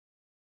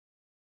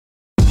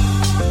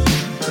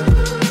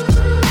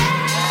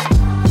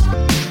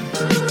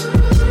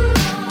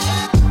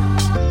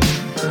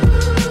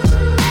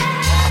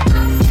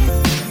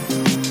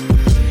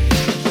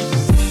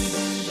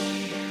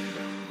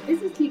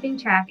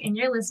Track, and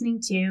you're listening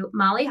to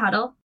Molly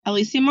Huddle,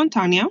 Alicia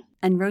Montano,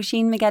 and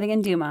Roisin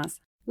McGettigan-Dumas.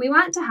 We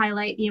want to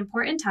highlight the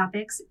important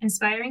topics,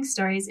 inspiring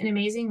stories, and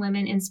amazing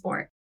women in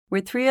sport.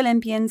 We're 3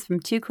 Olympians from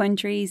 2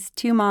 countries,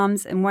 2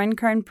 moms, and 1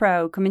 current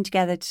pro coming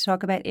together to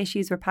talk about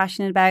issues we're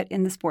passionate about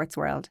in the sports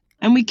world.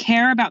 And we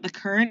care about the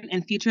current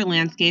and future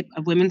landscape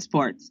of women's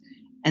sports.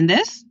 And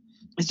this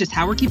is just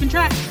how we're keeping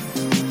track.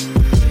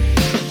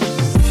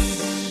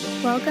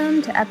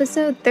 Welcome to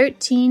episode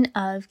 13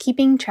 of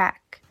Keeping Track.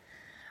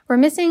 We're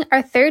missing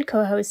our 3rd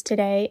co-host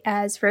today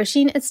as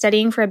Roisin is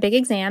studying for a big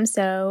exam,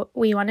 so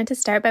we wanted to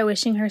start by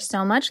wishing her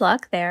so much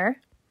luck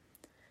there.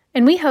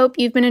 And we hope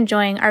you've been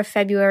enjoying our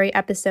February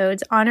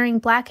episodes honoring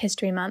Black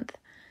History Month.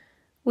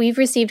 We've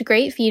received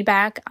great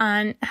feedback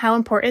on how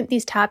important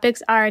these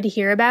topics are to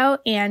hear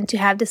about and to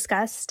have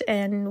discussed,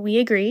 and we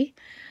agree.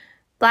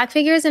 Black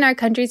figures in our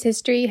country's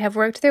history have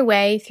worked their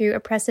way through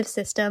oppressive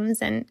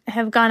systems and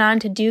have gone on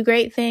to do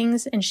great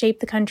things and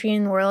shape the country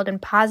and world in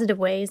positive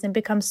ways and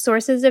become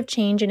sources of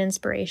change and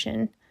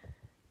inspiration.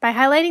 By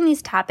highlighting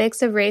these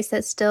topics of race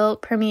that still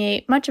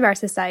permeate much of our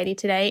society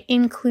today,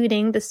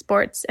 including the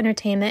sports,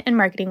 entertainment, and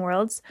marketing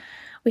worlds,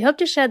 we hope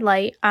to shed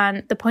light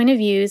on the point of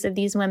views of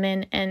these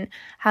women and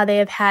how they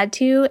have had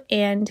to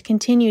and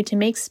continue to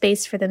make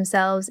space for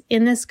themselves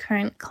in this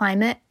current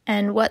climate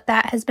and what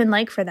that has been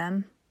like for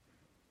them.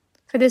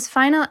 For this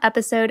final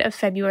episode of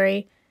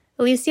February,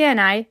 Alicia and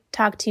I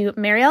talked to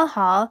Marielle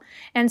Hall,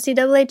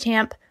 NCAA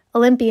champ,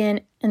 Olympian,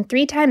 and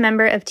 3-time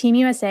member of Team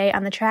USA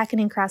on the track and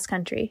in cross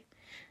country.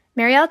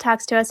 Marielle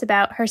talks to us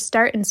about her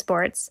start in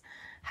sports,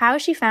 how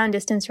she found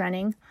distance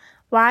running,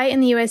 why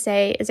in the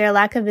USA is there a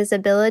lack of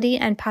visibility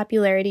and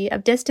popularity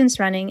of distance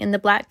running in the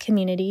Black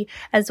community,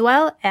 as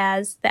well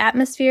as the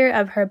atmosphere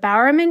of her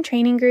Bowerman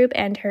training group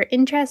and her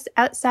interests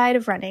outside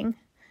of running.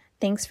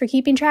 Thanks for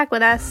keeping track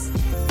with us.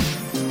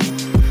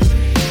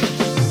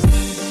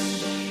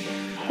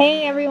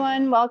 Hey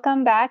everyone,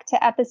 welcome back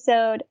to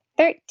episode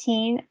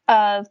 13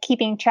 of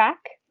Keeping Track.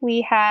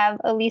 We have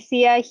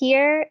Alicia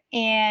here,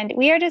 and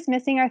we are just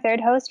missing our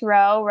 3rd host,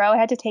 Ro. Ro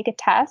had to take a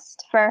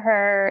test for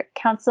her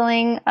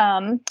counseling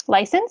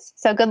license,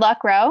 so good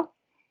luck, Ro.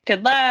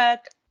 Good luck.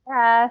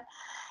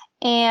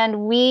 And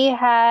we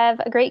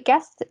have a great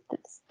guest.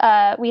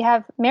 We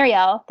have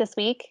Marielle this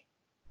week,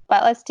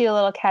 but let's do a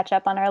little catch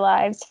up on our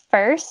lives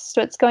first.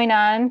 What's going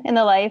on in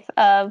the life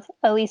of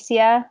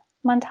Alicia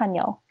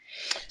Montano?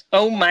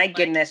 Oh my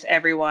goodness,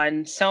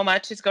 everyone. So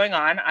much is going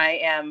on. I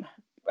am,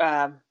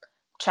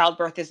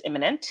 childbirth is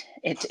imminent.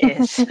 It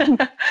is.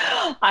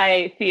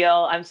 I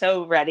feel I'm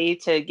so ready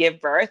to give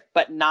birth,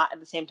 but not at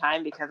the same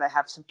time because I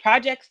have some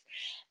projects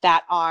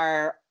that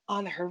are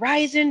on the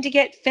horizon to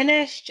get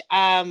finished.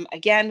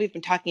 Again, we've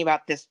been talking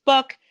about this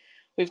book.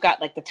 We've got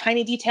like the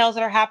tiny details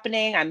that are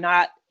happening. I'm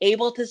not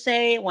able to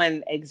say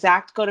when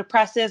exact go to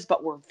press is,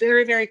 but we're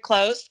very, very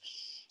close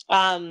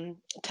to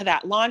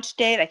that launch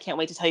date. I can't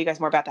wait to tell you guys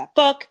more about that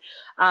book.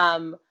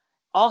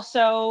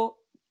 Also,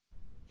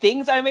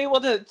 things I'm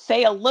able to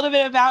say a little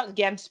bit about,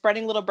 again,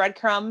 spreading little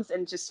breadcrumbs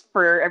and just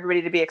for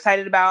everybody to be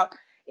excited about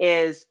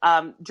is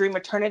Dream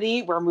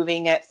Maternity. We're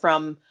moving it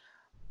from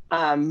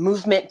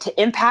movement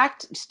to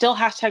impact, still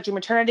hashtag Dream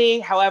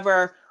Maternity.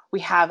 However, we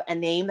have a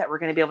name that we're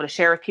going to be able to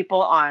share with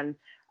people on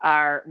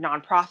our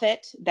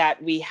nonprofit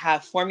that we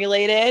have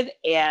formulated,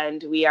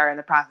 and we are in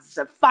the process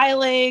of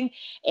filing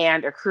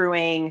and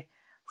accruing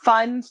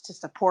funds to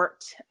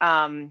support,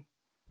 mom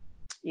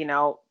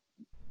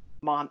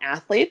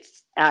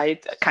athletes. I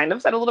kind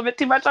of said a little bit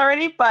too much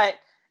already, but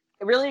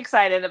really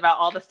excited about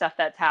all the stuff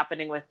that's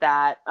happening with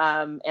that.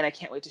 And I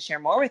can't wait to share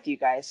more with you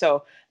guys.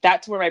 So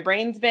that's where my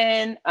brain's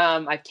been.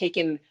 I've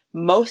taken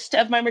most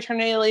of my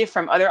maternity leave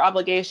from other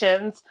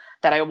obligations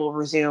that I will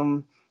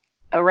resume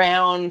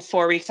around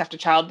 4 weeks after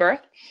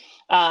childbirth.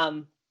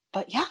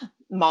 But yeah,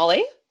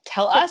 Molly,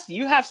 tell us,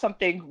 you have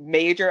something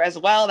major as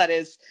well. That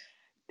is,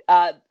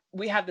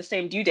 we have the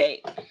same due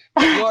date.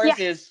 Yours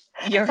is.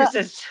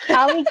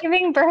 I'll be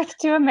giving birth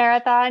to a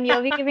marathon.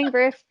 You'll be giving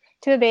birth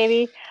to a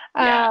baby.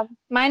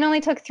 Mine only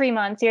took 3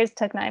 months. Yours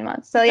took 9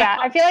 months. So yeah,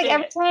 I feel like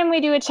every time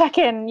we do a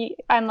check-in,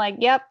 I'm like,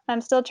 yep,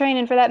 I'm still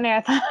training for that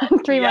marathon.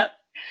 3 months.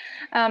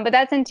 But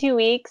that's in 2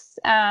 weeks.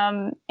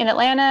 In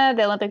Atlanta,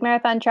 the Olympic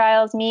marathon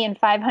trials, me and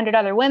 500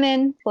 other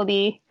women will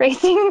be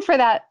racing for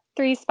that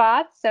 3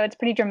 spots. So it's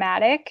pretty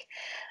dramatic.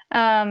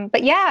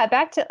 But yeah,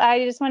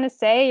 I just want to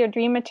say your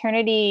Dream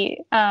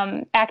Maternity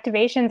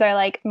activations are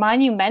like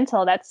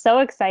monumental. That's so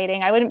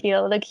exciting. I wouldn't be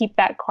able to keep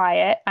that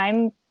quiet.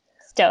 I'm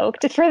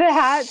stoked for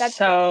that. That's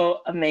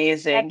so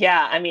amazing.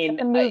 Yeah, I mean,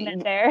 the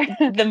movement there.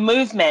 The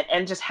movement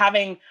and just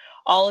having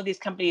all of these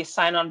companies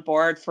sign on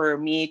board for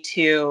me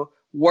to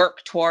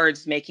work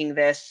towards making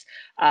this,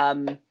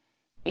 something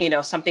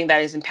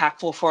that is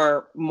impactful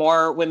for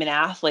more women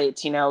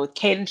athletes, with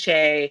Kate and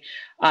Shay,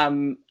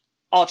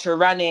 ultra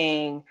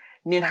running,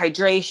 Noon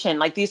Hydration,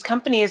 like these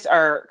companies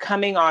are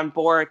coming on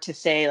board to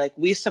say, like,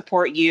 we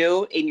support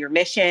you in your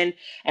mission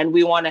and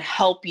we want to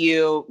help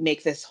you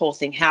make this whole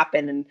thing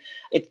happen. And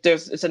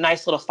it's a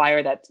nice little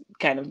fire that's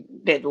kind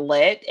of been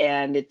lit,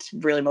 and it's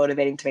really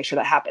motivating to make sure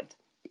that happens.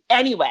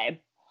 Anyway,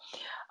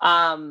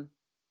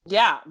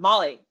 Yeah,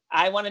 Molly,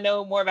 I want to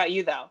know more about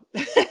you, though.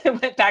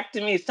 It went back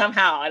to me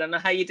somehow. I don't know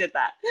how you did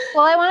that.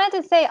 Well, I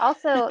wanted to say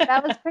also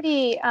that was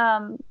pretty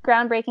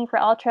groundbreaking for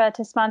Ultra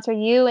to sponsor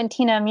you and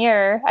Tina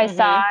Muir. I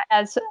saw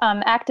as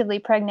actively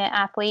pregnant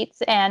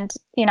athletes, and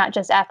you're not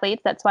just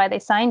athletes. That's why they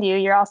signed you.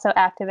 You're also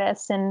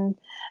activists and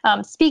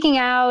speaking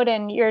out,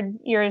 and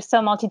you're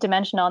so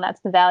multidimensional, and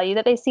that's the value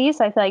that they see.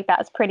 So I feel like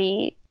that's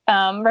pretty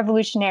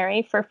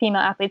revolutionary for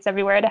female athletes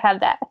everywhere to have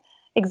that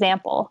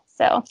example.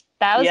 So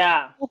that was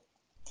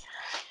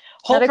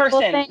whole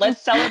person. Cool, let's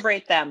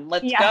celebrate them.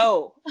 Let's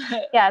go.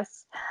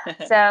 Yes.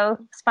 So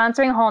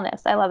sponsoring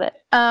wholeness. I love it.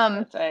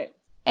 That's right.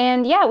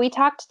 And we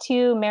talked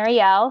to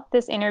Marielle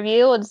this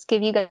interview. We'll just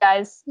give you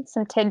guys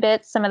some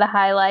tidbits, some of the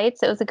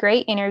highlights. It was a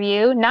great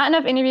interview. Not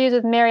enough interviews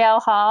with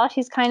Marielle Hall.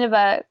 She's kind of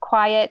a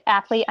quiet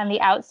athlete on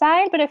the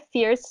outside, but a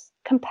fierce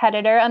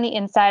competitor on the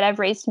inside. I've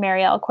raced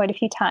Marielle quite a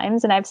few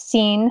times, and I've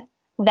seen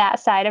that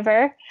side of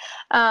her.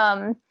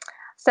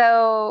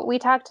 So we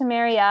talked to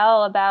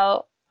Marielle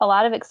about a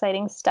lot of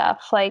exciting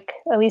stuff. Like,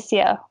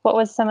 Alicia, what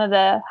was some of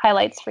the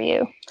highlights for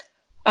you?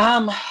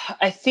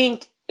 I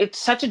think it's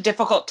such a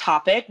difficult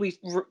topic. We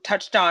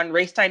touched on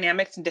race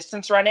dynamics and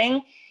distance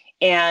running,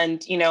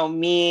 and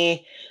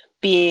me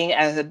being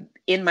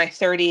in my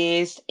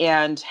 30s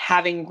and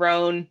having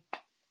grown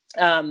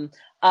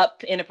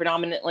up in a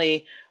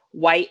predominantly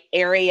white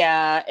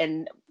area,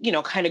 and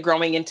kind of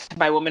growing into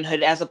my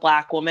womanhood as a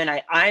Black woman.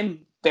 I'm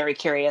very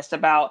curious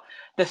about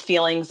the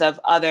feelings of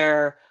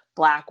other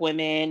Black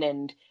women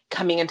and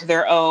coming into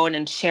their own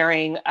and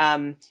sharing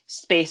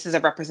spaces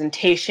of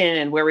representation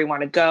and where we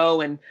want to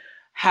go and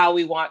how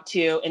we want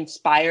to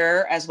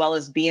inspire as well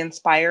as be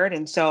inspired.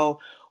 And so,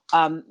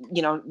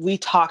 we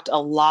talked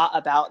a lot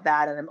about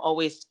that, and I'm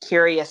always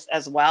curious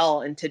as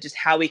well into just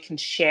how we can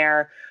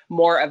share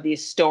more of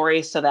these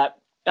stories so that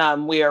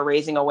we are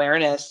raising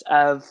awareness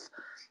of,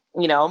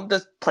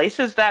 the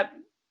places that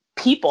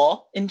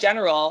people in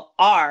general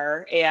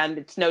are, and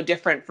it's no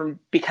different from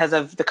because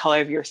of the color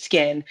of your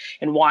skin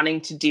and wanting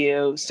to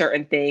do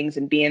certain things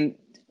and being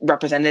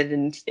represented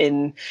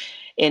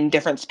in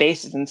different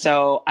spaces. And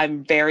so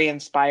I'm very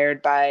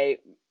inspired by,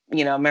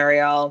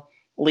 Marielle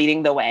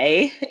leading the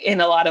way in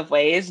a lot of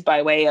ways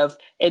by way of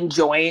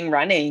enjoying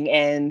running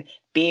and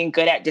being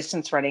good at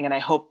distance running. And I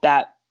hope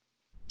that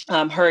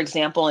her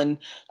example and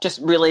just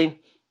really,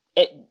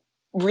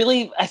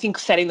 I think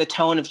setting the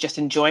tone of just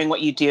enjoying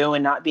what you do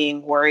and not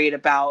being worried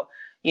about,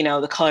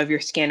 the color of your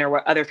skin or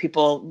what other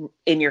people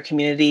in your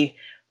community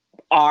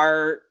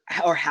are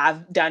or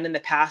have done in the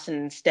past, and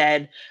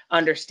instead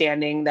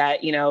understanding that,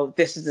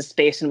 this is a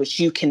space in which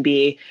you can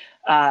be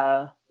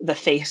the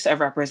face of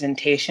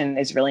representation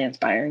is really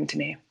inspiring to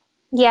me.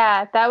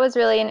 Yeah, that was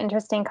really an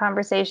interesting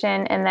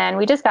conversation. And then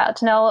we just got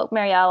to know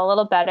Marielle a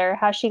little better,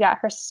 how she got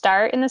her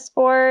start in the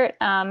sport,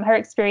 her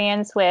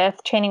experience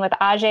with training with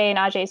Ajay and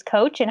Ajay's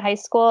coach in high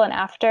school and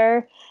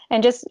after,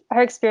 and just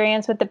her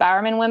experience with the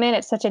Bowerman women.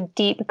 It's such a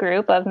deep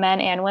group of men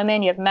and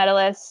women. You have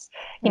medalists.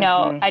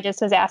 I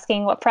just was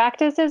asking what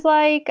practice is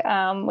like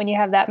when you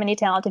have that many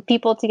talented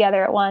people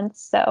together at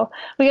once. So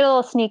we get a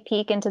little sneak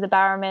peek into the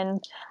Bowerman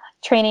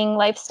training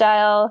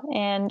lifestyle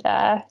and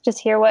just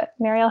hear what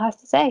Marielle has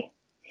to say.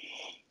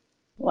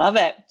 Love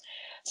it.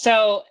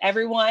 So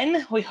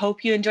everyone, we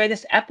hope you enjoy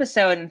this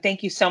episode, and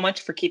thank you so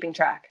much for keeping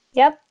track.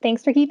 Yep.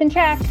 Thanks for keeping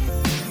track.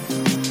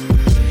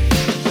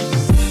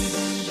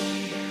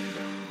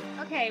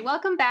 Okay.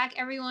 Welcome back,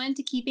 everyone,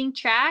 to Keeping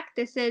Track.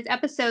 This is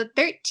episode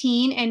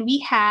 13, and we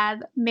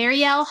have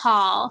Marielle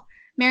Hall.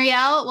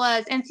 Marielle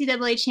was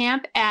NCAA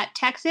champ at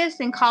Texas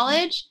in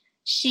college.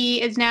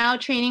 She is now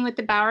training with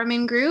the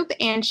Bowerman Group,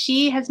 and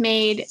she has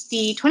made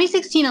the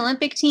 2016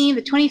 Olympic team,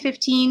 the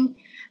 2015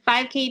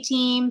 5K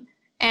team,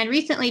 and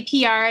recently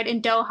PR'd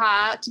in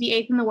Doha to be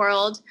 8th in the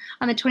world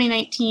on the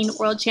 2019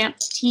 World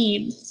Champs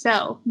team.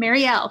 So,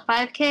 Marielle,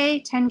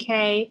 5K,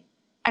 10K,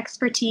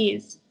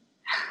 expertise.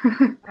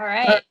 All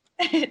right.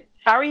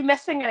 Are we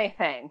missing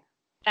anything?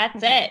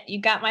 That's it.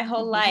 You got my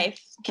whole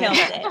life. Killed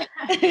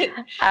it.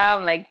 Oh,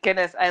 my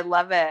goodness. I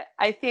love it.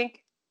 I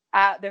think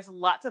there's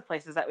lots of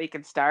places that we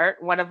can start.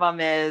 One of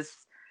them is,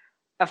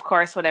 of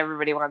course, what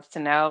everybody wants to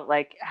know.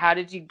 Like, how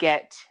did you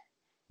get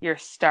your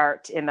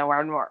start in the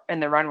run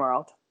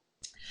world?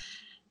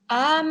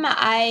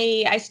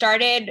 I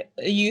started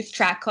a youth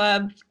track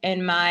club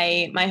in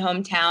my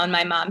hometown.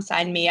 My mom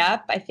signed me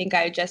up. I think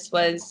I just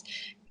was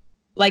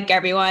like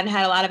everyone,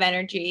 had a lot of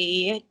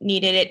energy,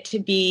 needed it to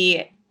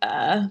be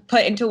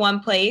put into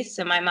one place.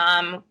 So my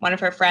mom, one of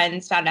her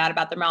friends, found out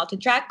about the Marlton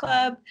Track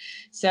Club.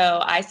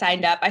 So I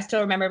signed up. I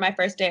still remember my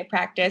first day of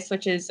practice,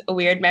 which is a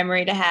weird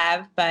memory to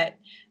have. But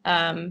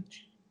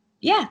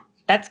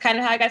that's kind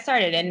of how I got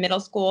started. In middle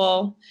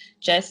school,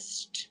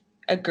 just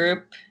a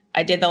group.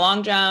 I did the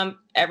long jump,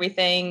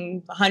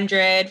 everything,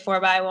 100,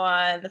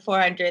 4x1, the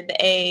 400, the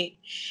 8.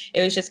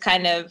 It was just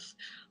kind of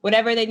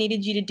whatever they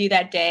needed you to do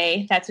that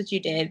day, that's what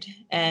you did.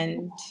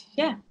 And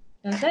that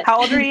was it.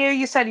 How old are you?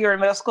 You said you were in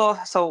middle school.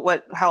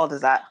 So how old is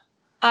that?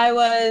 I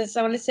want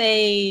to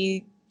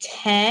say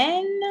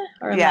 10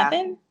 or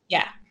 11.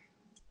 Yeah.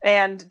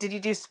 And did you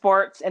do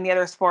any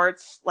other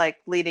sports like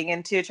leading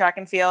into track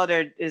and field,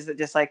 or is it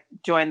just like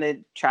join the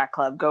track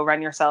club, go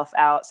run yourself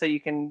out so you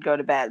can go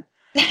to bed?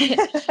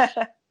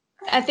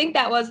 I think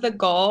that was the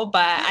goal,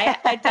 but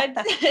I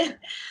did.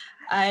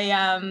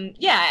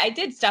 I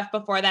did stuff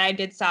before that. I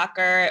did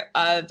soccer.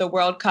 The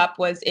World Cup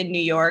was in New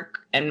York,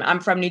 and I'm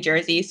from New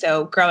Jersey.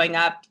 So growing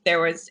up,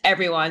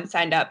 everyone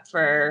signed up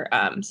for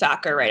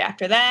soccer right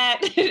after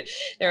that.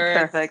 There were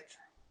Perfect.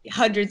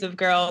 Hundreds of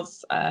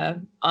girls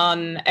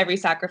on every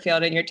soccer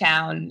field in your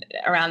town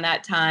around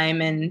that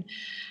time. And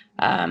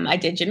I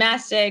did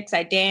gymnastics.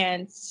 I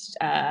danced.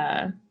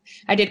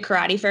 I did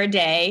karate for a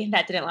day.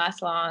 That didn't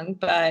last long,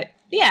 but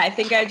yeah, I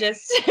think I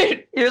just...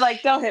 You're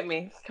like, don't hit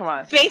me. Come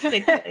on.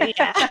 Basically,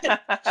 yeah.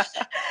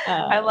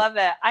 I love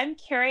that. I'm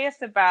curious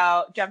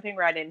about, jumping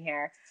right in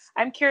here,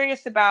 I'm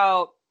curious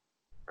about,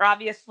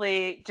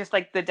 obviously, just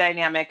like the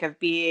dynamic of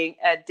being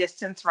a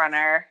distance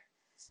runner,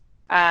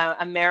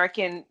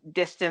 American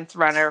distance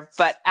runner,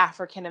 but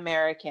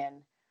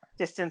African-American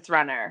distance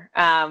runner.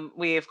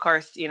 We, of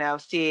course, see...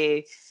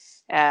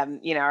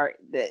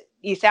 the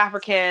East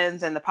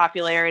Africans and the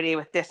popularity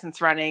with distance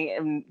running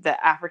in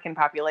the African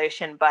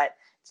population, but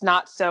it's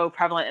not so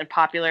prevalent and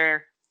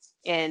popular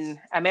in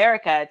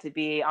America to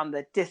be on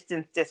the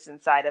distance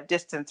side of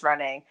distance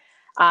running.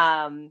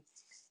 And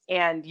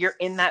you're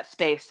in that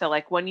space. So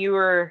like when you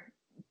were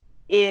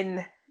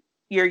in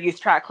your youth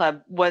track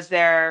club, was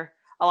there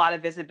a lot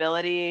of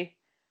visibility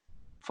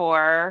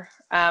for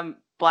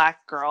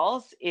Black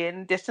girls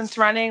in distance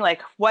running?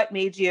 Like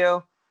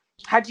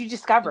how'd you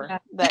discover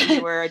that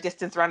you were a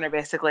distance runner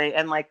basically?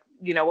 And like,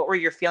 what were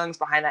your feelings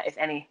behind that, if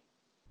any?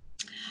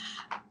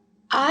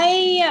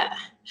 I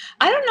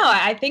don't know.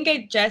 I think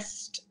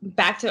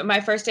back to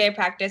my first day of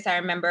practice, I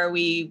remember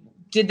we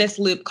did this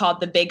loop called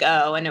the Big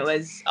O, and it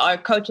was our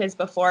coaches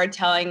before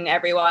telling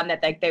everyone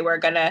that like they were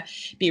going to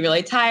be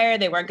really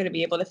tired. They weren't going to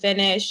be able to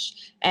finish.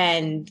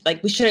 And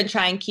like, we shouldn't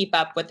try and keep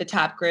up with the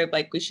top group.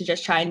 Like we should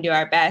just try and do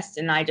our best.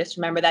 And I just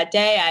remember that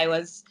day I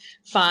was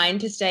fine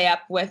to stay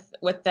up with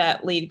the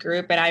lead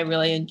group, and I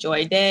really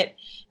enjoyed it.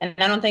 And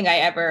I don't think I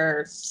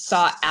ever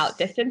sought out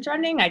distance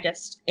running. I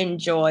just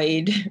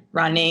enjoyed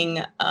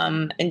running,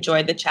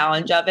 enjoyed the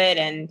challenge of it.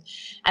 And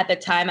at the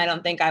time, I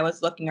don't think I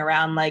was looking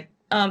around like,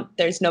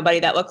 there's nobody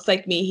that looks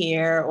like me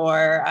here,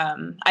 or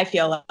I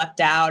feel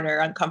left out or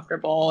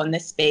uncomfortable in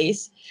this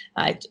space.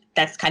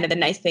 That's kind of the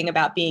nice thing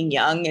about being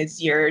young,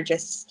 is you're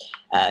just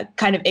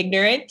kind of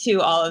ignorant to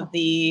all of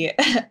the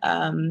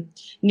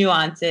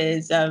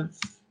nuances of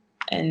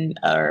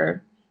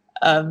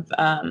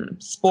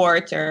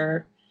sport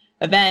or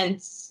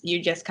events.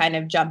 You just kind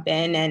of jump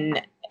in,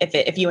 and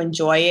if you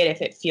enjoy it,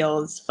 if it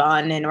feels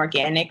fun and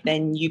organic,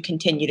 then you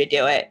continue to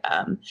do it.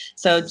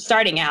 So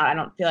starting out, I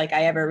don't feel like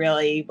I ever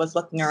really was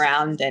looking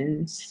around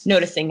and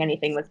noticing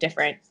anything was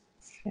different.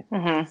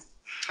 Mm-hmm.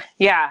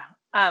 Yeah.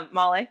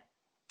 Molly?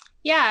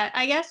 Yeah,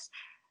 I guess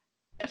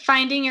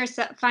finding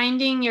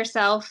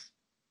yourself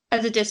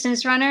as a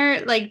distance runner,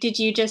 like, did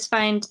you just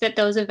find that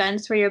those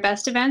events were your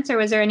best events, or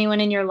was there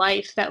anyone in your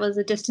life that was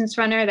a distance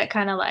runner that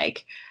kind of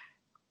like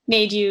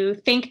made you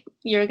think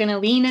you're going to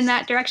lean in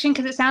that direction?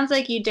 Because it sounds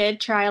like you did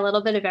try a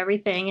little bit of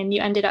everything and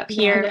you ended up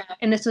here,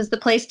 and this was the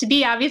place to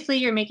be. Obviously,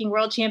 you're making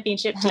world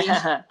championship teams.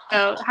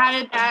 So how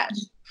did that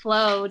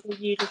flow? Did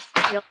you just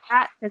feel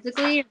that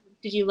physically?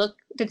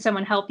 Did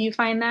someone help you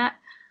find that?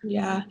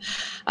 Yeah.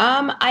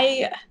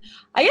 I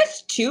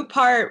guess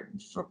two-part,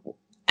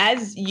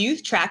 as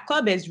youth track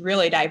club is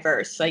really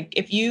diverse. Like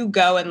if you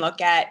go and look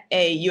at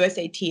a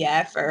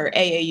USATF or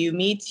AAU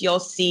meets,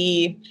 you'll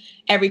see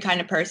every kind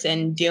of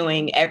person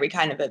doing every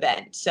kind of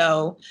event.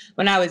 So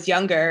when I was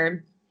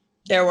younger,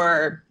 there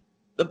were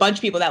a bunch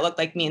of people that looked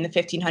like me in the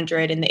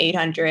 1500, in the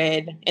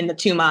 800, in the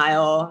 2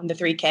 mile, in the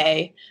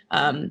 3K.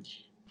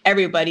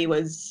 Everybody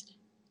was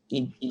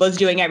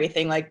doing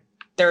everything. Like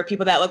there were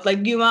people that looked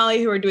like you,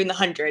 Molly, who were doing the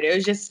 100. It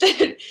was just,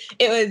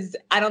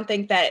 I don't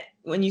think that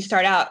when you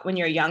start out, when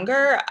you're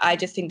younger, I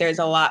just think there's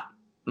a lot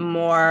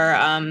more,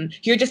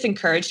 you're just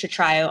encouraged to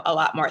try a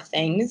lot more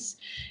things.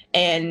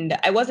 And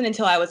it wasn't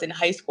until I was in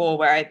high school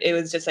where it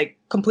was just like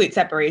complete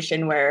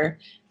separation, where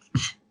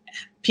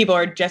people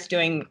are just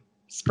doing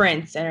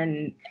sprints,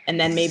 and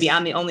then maybe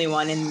I'm the only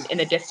one in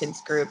the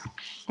distance group.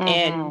 Mm-hmm.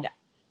 And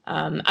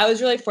I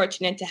was really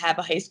fortunate to have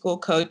a high school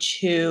coach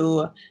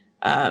who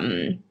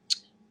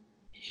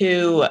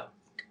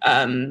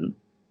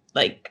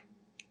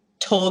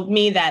told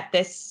me that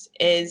this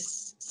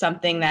is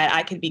something that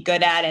I could be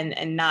good at,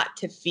 and not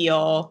to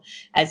feel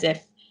as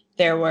if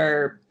there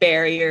were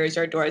barriers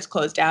or doors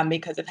closed down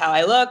because of how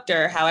I looked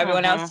or how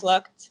everyone else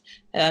looked.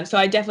 So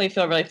I definitely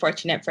feel really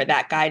fortunate for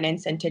that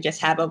guidance, and to just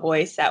have a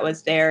voice that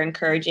was there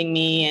encouraging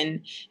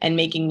me and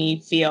making me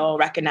feel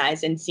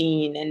recognized and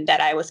seen, and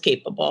that I was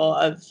capable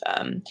of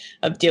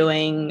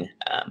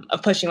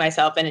pushing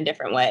myself in a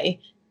different way.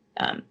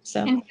 Who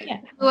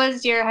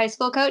was your high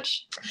school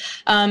coach?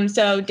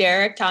 So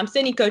Derek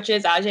Thompson, he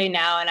coaches Ajay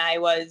now, and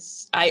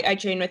I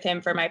trained with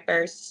him for my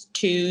first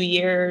 2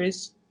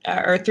 years,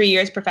 or 3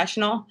 years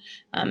professional.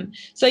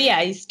 So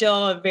yeah, he's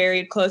still a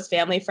very close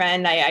family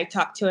friend. I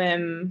talked to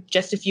him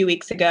just a few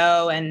weeks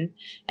ago, and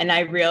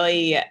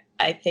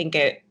I think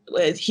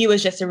he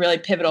was just a really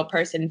pivotal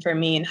person for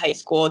me in high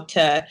school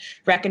to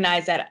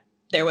recognize that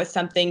there was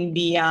something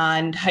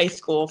beyond high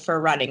school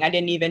for running. I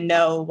didn't even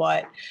know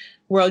what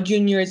World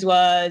Juniors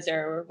was,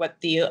 or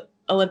what the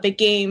Olympic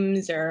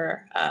Games,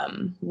 or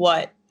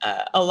what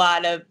a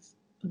lot of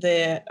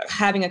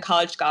having a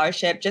college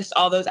scholarship, just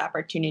all those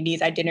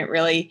opportunities I didn't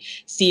really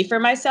see for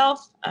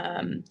myself.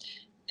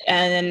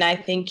 And I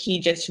think he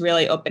just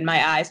really opened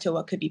my eyes to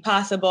what could be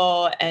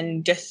possible,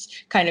 and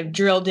just kind of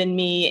drilled in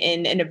me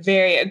in a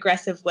very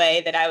aggressive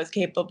way that I was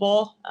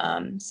capable.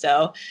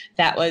 So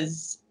that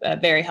was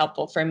very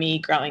helpful for me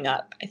growing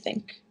up, I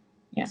think.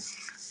 Yeah.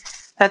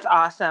 That's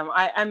awesome.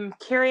 I'm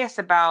curious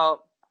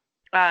about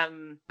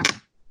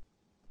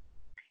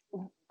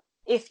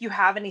if you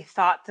have any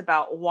thoughts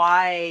about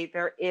why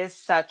there is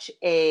such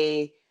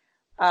a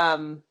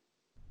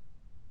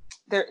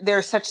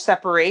there's such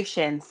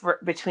separation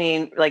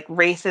between like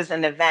races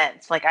and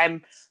events. Like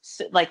I'm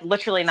like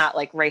literally not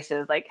like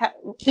races, like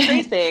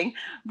racing,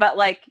 but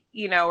like,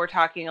 you know, we're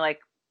talking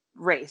like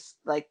race,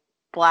 like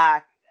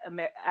Black,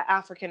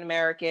 African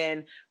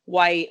American,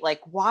 white. Like,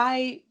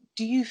 why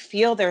do you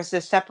feel there's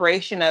this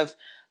separation of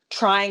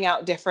trying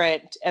out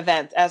different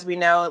events? As we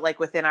know, like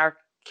within our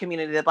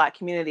community, the Black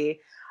community,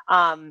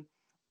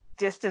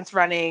 distance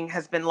running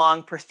has been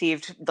long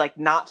perceived like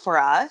not for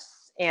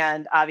us.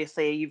 And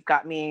obviously you've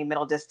got me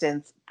middle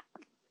distance,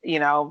 you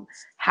know,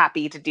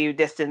 happy to do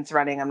distance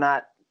running. I'm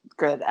not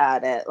good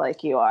at it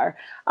like you are.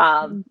 But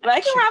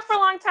I can run for a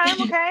long time.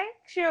 Okay.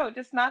 Shoot.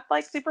 Just not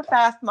like super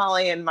fast.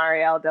 Molly and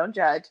Marielle, don't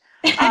judge.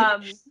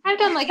 I've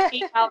done like an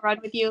 8-mile run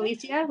with you,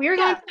 Alicia. We were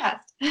going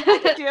fast. I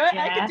could do it.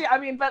 Yeah. I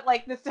mean, but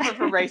like this is different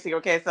from racing.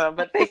 Okay. So,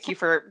 but thank you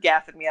for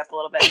gassing me up a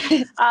little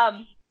bit.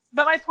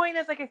 But my point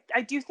is like,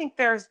 I do think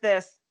there is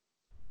this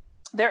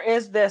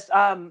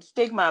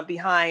stigma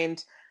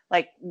behind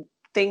like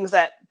things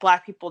that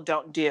Black people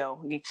don't do,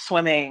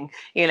 swimming,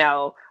 you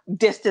know,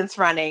 distance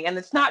running. And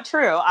it's not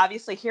true.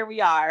 Obviously, here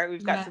we are.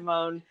 We've got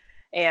Simone,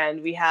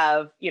 and we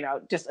have, you know,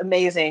 just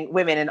amazing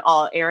women in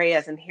all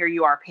areas. And here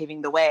you are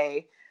paving the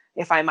way,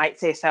 if I might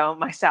say so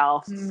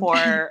myself,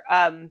 for,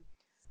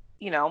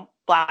 you know,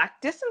 Black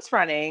distance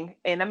running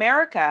in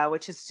America,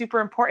 which is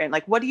super important.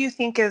 Like, what do you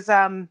think is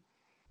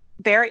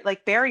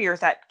barriers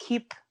that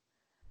keep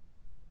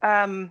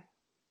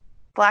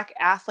Black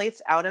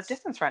athletes out of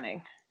distance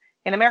running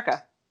in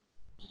America?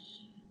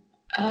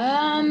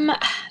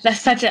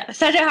 That's such a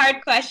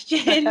hard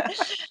question.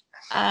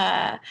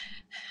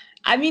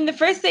 I mean, the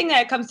first thing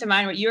that comes to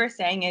mind, what you were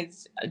saying,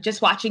 is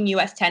just watching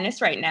U.S.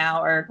 tennis right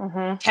now,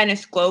 or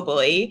tennis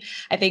globally.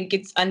 I think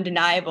it's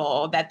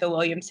undeniable that the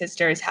Williams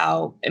sisters,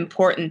 how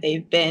important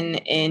they've been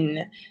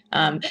in,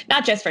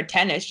 not just for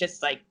tennis,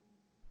 just like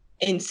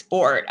in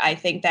sport. I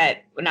think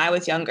that when I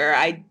was younger,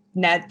 I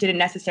didn't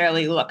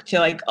necessarily look to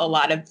like a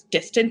lot of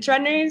distance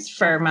runners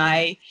for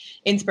my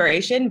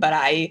inspiration, but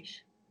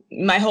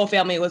my whole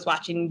family was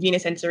watching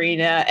Venus and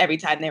Serena every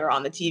time they were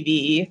on the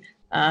TV.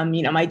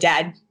 You know, my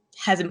dad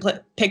hasn't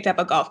picked up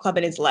a golf club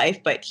in his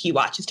life, but he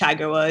watches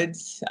Tiger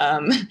Woods.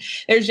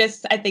 There's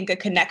just, I think, a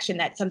connection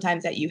that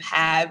sometimes that you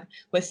have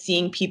with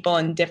seeing people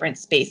in different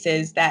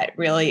spaces that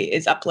really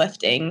is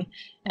uplifting.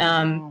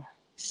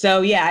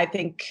 So yeah, I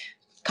think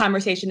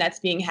conversation that's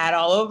being had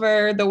all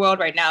over the world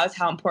right now is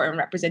how important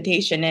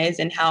representation is,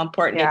 and how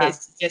important it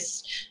is to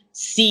just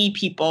see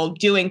people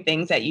doing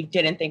things that you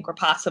didn't think were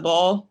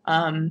possible.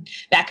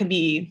 That can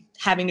be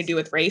having to do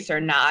with race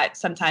or not.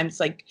 Sometimes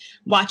like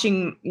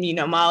watching, you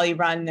know, Molly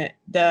run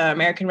the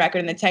American record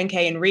in the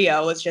 10K in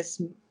Rio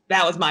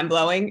that was mind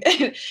blowing.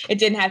 It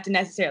didn't have to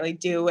necessarily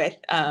do with,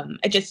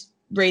 it just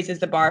raises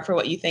the bar for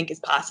what you think is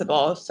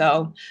possible.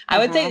 So I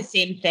would say the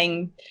same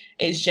thing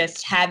is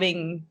just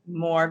having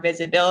more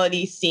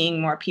visibility, seeing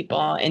more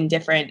people in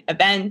different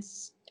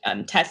events,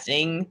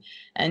 testing,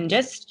 and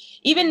just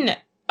even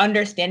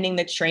understanding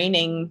the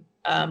training.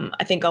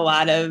 I think a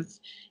lot of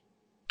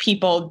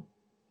people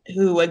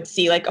who would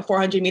see like a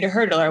 400-meter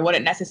hurdler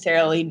wouldn't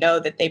necessarily know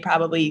that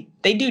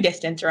they do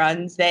distance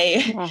runs.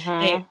 They're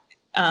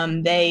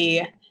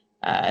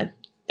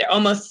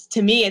almost,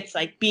 to me, it's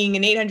like being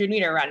an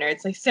 800-meter runner.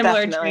 It's like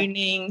similar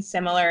training,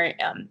 similar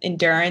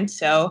endurance.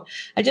 So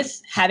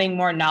just having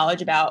more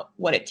knowledge about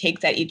what it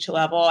takes at each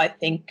level. I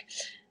think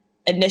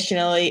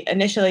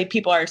initially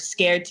people are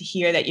scared to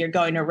hear that you're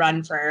going to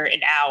run for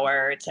an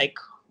hour. It's like,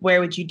 where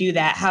would you do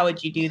that? How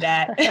would you do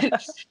that?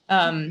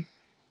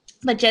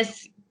 But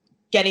just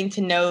getting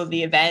to know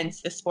the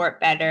events, the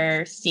sport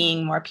better,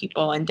 seeing more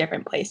people in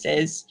different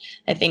places.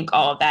 I think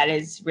all of that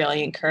is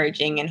really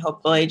encouraging, and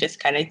hopefully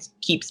just kind of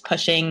keeps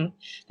pushing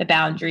the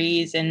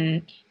boundaries,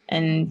 and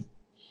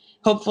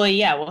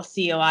hopefully, we'll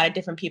see a lot of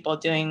different people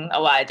doing a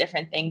lot of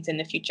different things in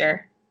the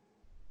future.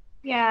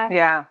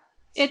 Yeah.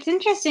 It's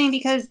interesting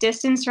because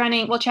distance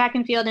running, well, track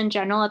and field in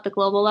general at the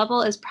global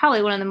level is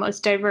probably one of the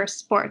most diverse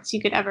sports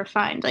you could ever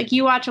find. Like,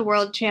 you watch a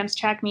world champs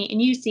track meet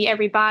and you see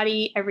every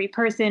body, every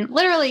person,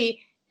 literally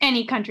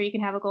any country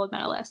can have a gold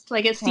medalist.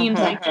 Like, it seems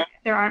like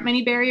there aren't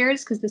many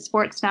barriers because the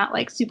sport's not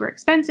like super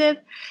expensive.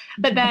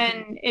 But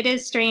then it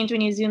is strange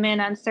when you zoom in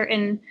on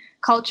certain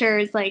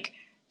cultures, like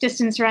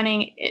distance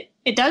running.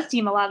 It does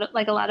seem a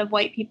lot of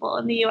white people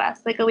in the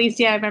U.S. Like,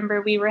 Alicia, I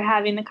remember we were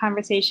having the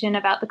conversation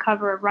about the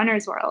cover of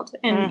Runner's World,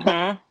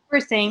 and we're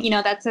saying,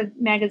 that's a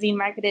magazine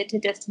marketed to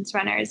distance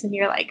runners, and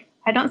you're like,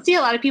 I don't see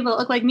a lot of people that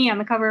look like me on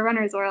the cover of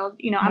Runner's World.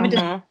 I'm a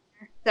distance runner.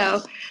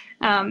 So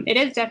it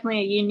is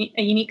definitely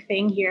a unique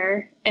thing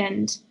here.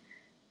 And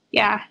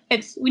yeah,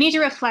 we need to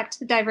reflect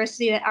the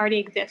diversity that already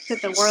exists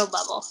at the world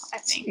level, I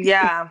think.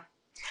 Yeah.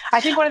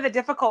 I think one of the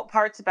difficult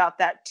parts about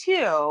that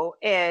too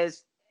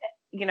is,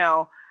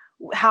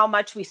 how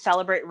much we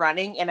celebrate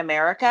running in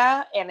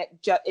America. And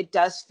it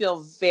does feel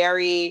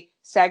very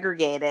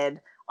segregated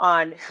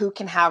on who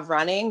can have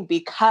running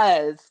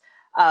because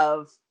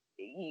of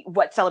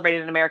what's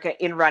celebrated in America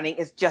in running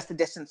is just the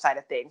distance side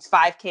of things,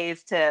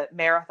 5Ks to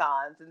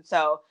marathons. And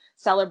so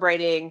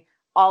celebrating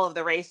all of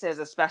the races,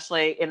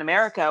 especially in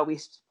America, we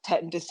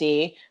tend to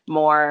see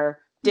more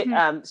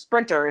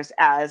sprinters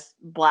as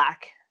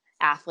Black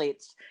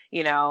athletes,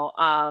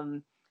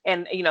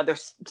 and,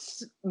 there's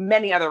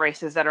many other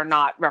races that are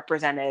not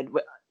represented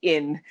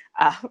in,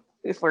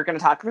 if we're going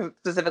to talk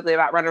specifically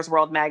about Runner's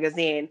World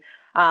magazine.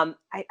 I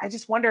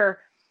just wonder,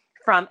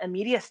 from a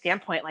media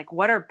standpoint, like,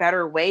 what are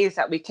better ways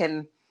that we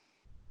can,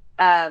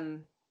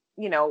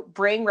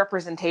 bring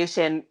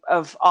representation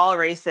of all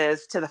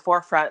races to the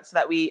forefront so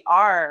that we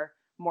are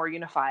more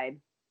unified?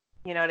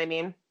 You know what I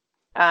mean?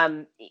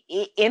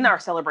 In our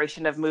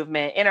celebration of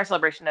movement, in our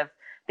celebration of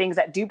things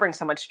that do bring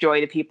so much joy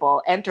to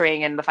people,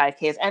 entering in the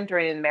 5Ks,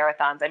 entering in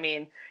marathons. I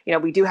mean,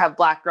 we do have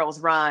Black Girls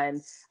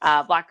Run,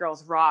 Black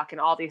Girls Rock, and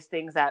all these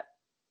things that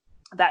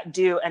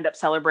do end up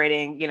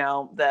celebrating,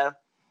 the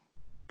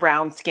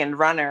brown-skinned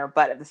runner.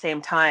 But at the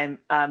same time,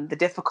 the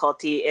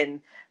difficulty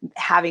in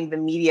having the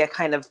media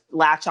kind of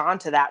latch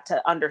onto that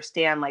to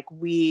understand, like,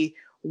 we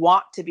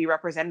want to be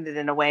represented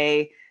in a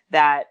way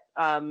that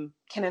can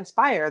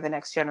inspire the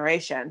next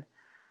generation.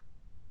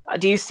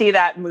 Do you see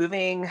that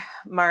moving,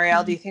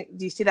 Marielle?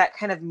 Do you see that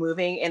kind of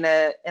moving in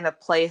a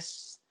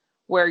place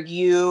where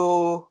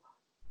you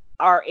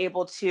are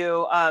able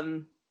to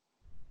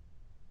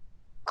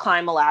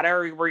climb a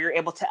ladder, where you're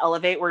able to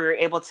elevate, where you're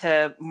able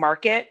to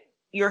market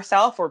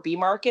yourself or be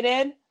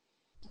marketed?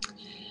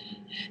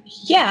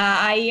 Yeah,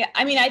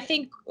 I mean, I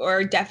think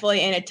we're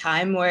definitely in a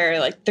time where,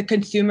 like, the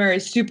consumer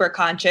is super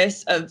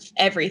conscious of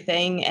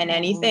everything and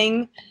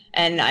anything.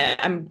 And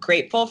I'm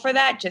grateful for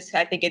that. Just,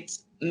 I think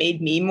it's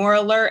made me more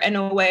alert and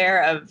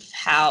aware of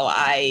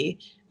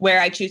where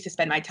I choose to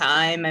spend my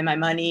time and my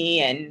money.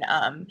 And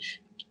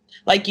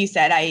like you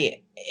said,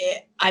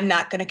 I'm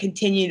not going to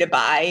continue to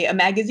buy a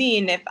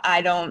magazine if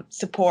I don't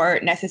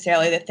support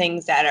necessarily the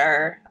things that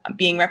are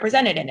being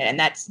represented in it. And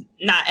that's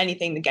not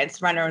anything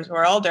against Runner's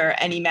World or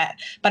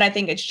but I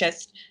think it's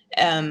just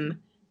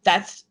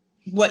that's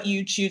what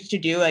you choose to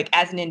do. Like,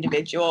 as an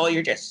individual,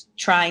 you're just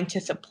trying to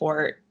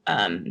support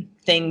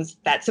things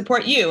that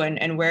support you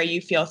and where you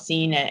feel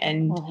seen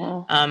and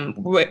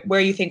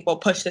where you think will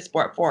push the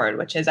sport forward,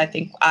 which is, I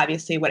think,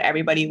 obviously what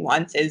everybody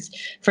wants is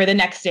for the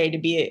next day to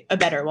be a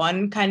better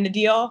one kind of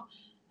deal.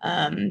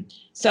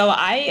 So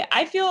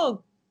I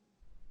feel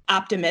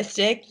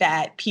optimistic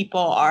that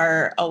people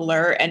are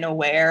alert and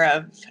aware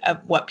of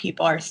what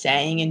people are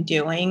saying and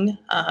doing.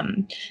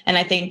 And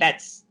I think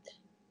that's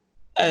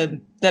the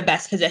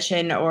best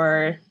position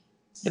or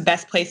the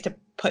best place to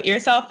put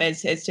yourself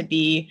is to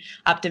be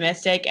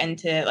optimistic and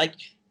to, like,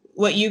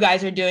 what you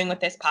guys are doing with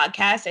this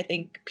podcast. I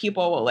think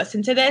people will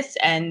listen to this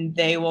and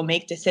they will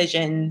make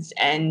decisions,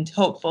 and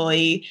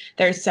hopefully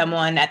there's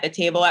someone at the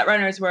table at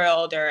Runner's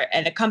World or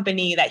at a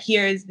company that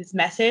hears this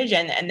message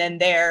and then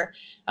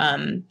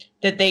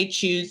that they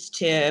choose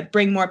to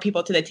bring more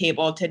people to the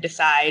table to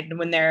decide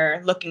when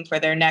they're looking for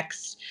their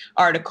next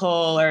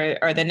article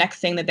or the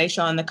next thing that they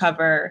show on the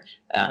cover,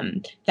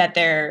 that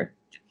they're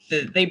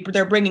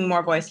bringing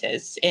more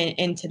voices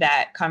into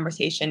that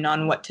conversation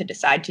on what to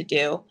decide to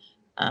do.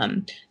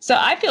 So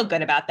I feel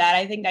good about that.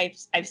 I think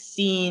I've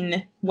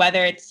seen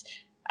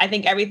I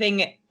think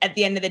everything at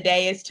the end of the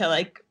day is to,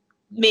 like,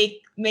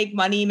 make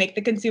money, make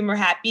the consumer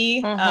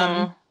happy.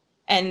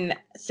 And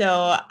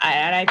so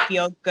I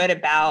feel good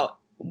about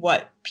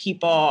what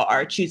people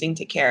are choosing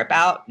to care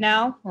about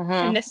now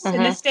in this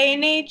day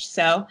and age.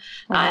 So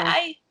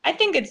I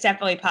think it's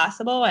definitely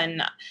possible,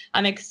 and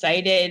I'm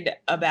excited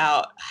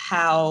about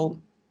how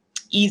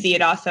easy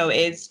it also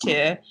is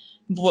to,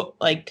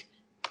 like,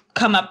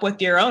 come up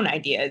with your own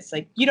ideas.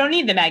 Like, you don't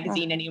need the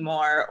magazine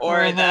anymore,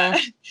 or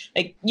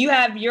like, you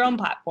have your own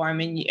platform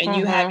and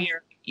you have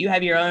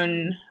your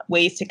own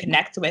ways to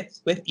connect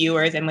with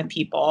viewers and with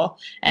people.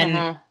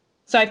 And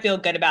so I feel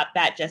good about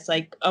that. Just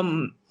like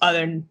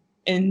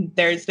and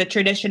there's the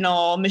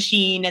traditional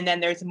machine, and then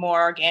there's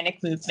more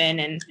organic movement,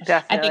 and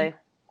definitely. I think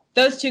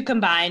those two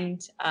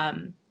combined,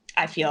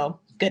 I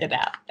feel good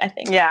about, I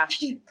think. Yeah.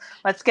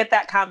 Let's get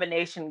that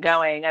combination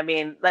going. I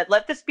mean,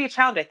 let this be a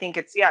challenge. I think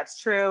it's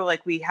true.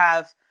 Like, we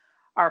have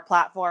our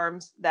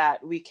platforms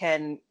that we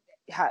can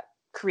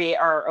create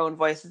our own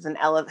voices and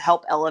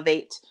help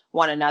elevate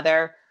one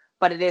another.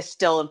 But it is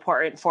still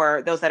important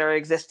for those that are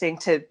existing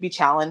to be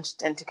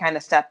challenged and to kind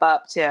of step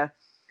up to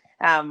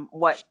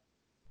what,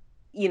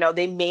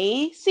 they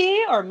may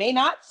see or may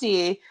not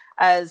see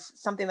as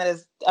something that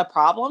is a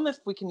problem, if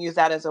we can use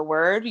that as a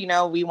word.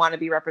 We want to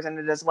be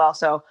represented as well.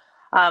 So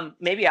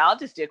maybe I'll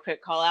just do a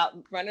quick call out.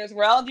 Runner's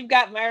World, you've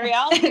got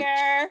Marielle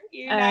here.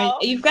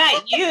 You've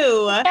got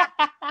you.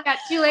 Got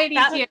two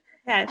ladies here.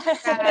 Yes.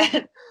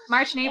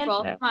 March and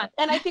April. Come on.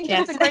 And I think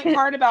that's a great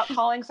part about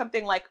calling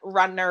something like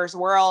Runner's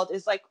World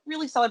is like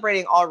really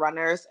celebrating all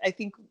runners. I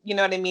think, you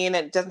know what I mean?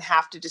 It doesn't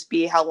have to just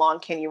be how long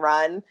can you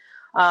run,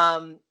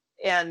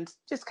 and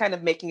just kind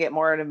of making it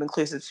more of an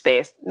inclusive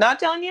space. Not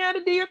telling you how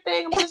to do your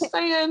thing.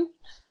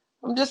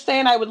 I'm just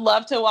saying I would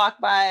love to walk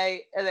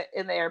by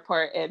in the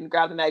airport and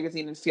grab the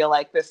magazine and feel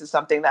like this is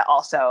something that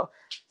also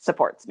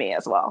supports me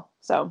as well.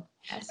 So,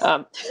 Yes.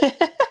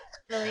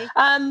 Really?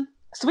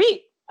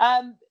 Sweet.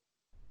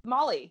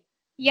 Molly.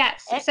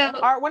 Yes. So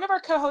one of our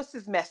co-hosts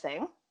is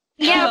missing.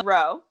 Yeah.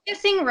 Ro.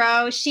 Missing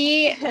Ro.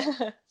 She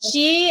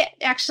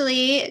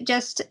actually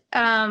just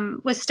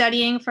was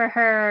studying for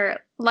her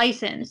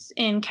license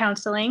in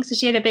counseling. So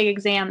she had a big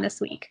exam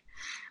this week.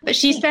 But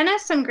she sent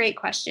us some great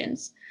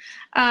questions.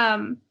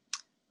 Well,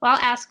 I'll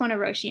ask one of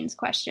Roisin's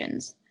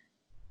questions.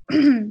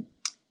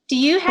 Do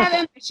you have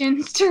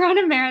ambitions to run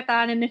a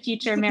marathon in the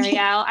future,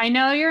 Marielle? I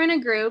know you're in a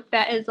group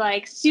that is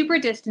like super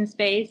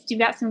distance-based. You've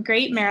got some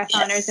great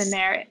marathoners in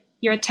there.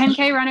 You're a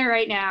 10K runner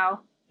right now.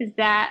 Is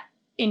that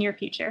in your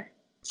future?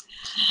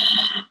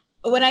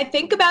 When I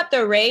think about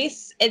the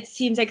race, it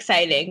seems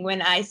exciting.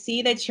 When I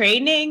see the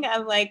training,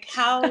 I'm like,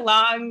 how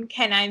long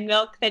can I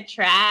milk the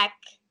track,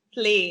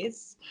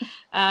 please?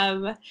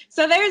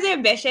 So there's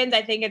ambitions.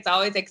 I think it's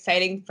always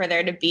exciting for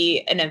there to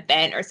be an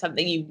event or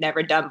something you've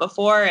never done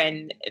before,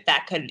 and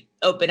that could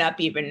open up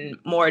even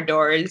more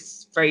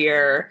doors for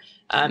your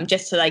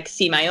just to like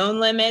see my own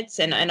limits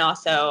and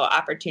also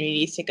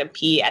opportunities to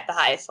compete at the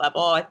highest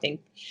level. I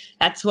think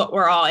that's what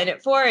we're all in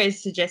it for,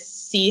 is to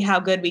just see how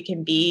good we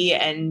can be,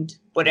 and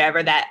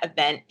whatever that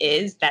event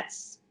is,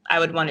 I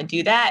would want to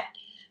do that.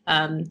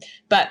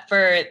 But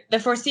for the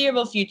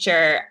foreseeable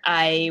future,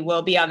 I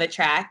will be on the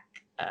track.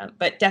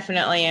 But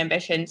definitely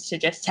ambitions to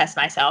just test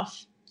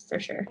myself, for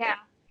sure. Yeah.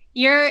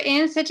 You're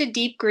in such a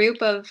deep group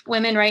of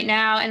women right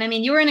now. And I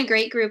mean, you were in a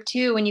great group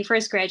too when you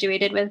first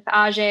graduated with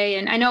Ajay.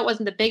 And I know it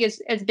wasn't as big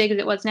as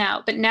it was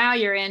now, but now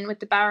you're in with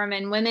the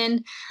Bowerman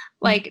women.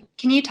 Like,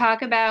 can you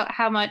talk about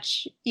how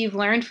much you've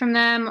learned from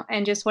them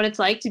and just what it's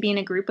like to be in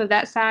a group of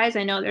that size?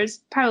 I know there's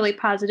probably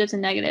positives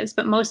and negatives,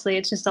 but mostly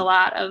it's just a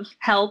lot of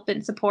help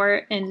and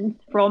support and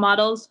role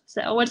models.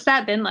 So what's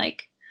that been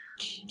like?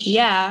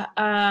 Yeah,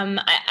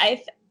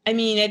 I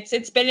mean,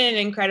 it's been an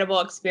incredible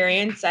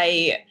experience.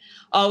 I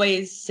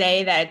always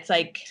say that it's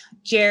like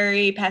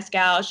Jerry,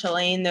 Pascal,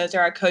 Shalane, those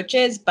are our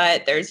coaches,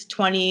 but there's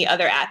 20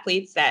 other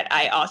athletes that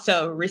I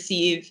also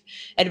receive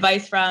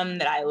advice from,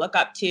 that I look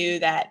up to,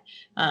 that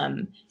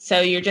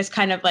so you're just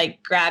kind of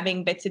like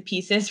grabbing bits and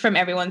pieces from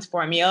everyone's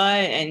formula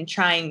and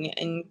trying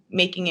and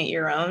making it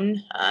your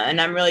own.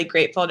 And I'm really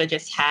grateful to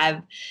just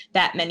have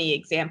that many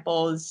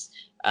examples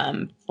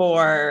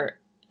for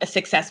a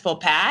successful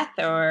path,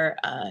 or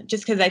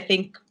just because I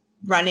think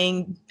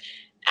running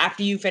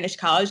after you finish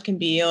college can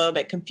be a little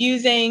bit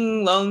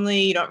confusing, lonely.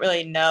 You don't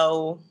really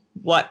know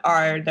what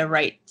are the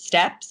right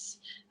steps.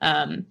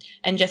 And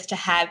just to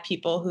have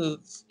people who've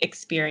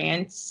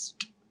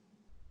experienced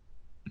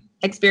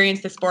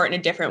the sport in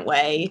a different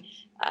way,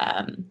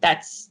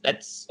 that's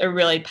a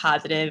really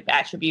positive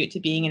attribute to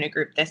being in a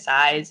group this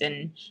size.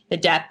 And the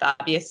depth,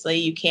 obviously,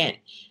 you can't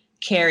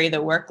carry the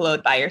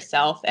workload by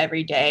yourself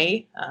every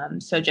day.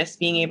 So just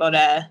being able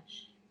to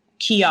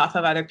key off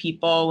of other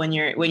people when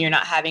you're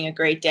not having a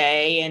great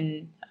day,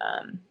 and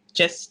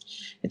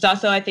it's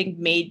also, I think,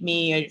 made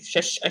me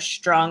just a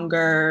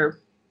stronger.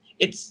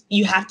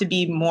 You have to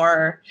be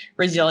more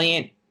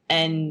resilient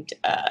and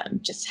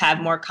just have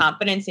more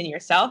confidence in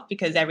yourself,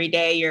 because every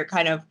day you're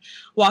kind of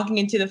walking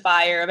into the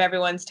fire of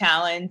everyone's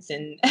talents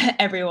and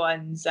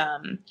everyone's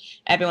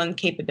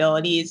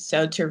capabilities.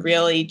 So to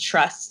really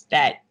trust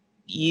that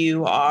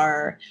you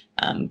are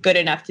good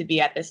enough to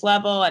be at this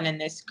level and in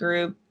this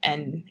group,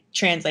 and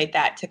translate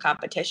that to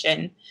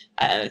competition,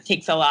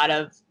 takes a lot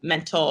of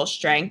mental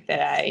strength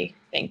that I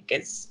think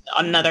is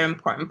another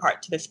important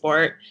part to the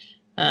sport.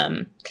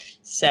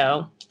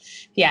 So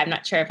yeah, I'm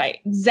not sure if I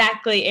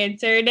exactly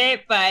answered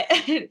it, but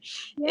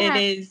Yeah.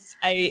 it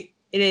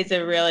is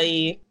a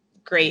really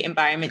great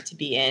environment to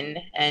be in,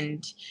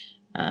 and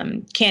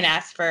can't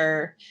ask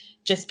for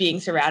just being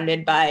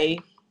surrounded by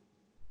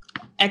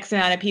X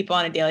amount of people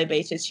on a daily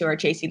basis who are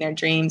chasing their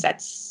dreams.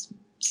 That's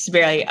a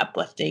very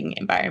uplifting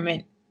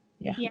environment.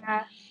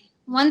 Yeah.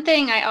 One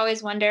thing I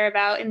always wonder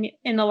about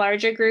in the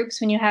larger groups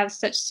when you have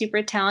such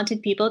super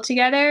talented people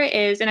together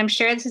is, and I'm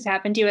sure this has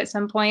happened to you at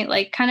some point,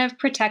 like kind of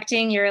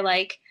protecting your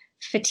like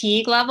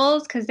fatigue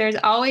levels, because there's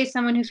always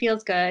someone who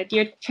feels good.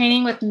 You're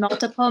training with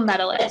multiple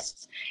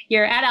medalists.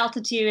 You're at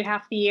altitude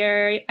half the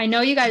year. I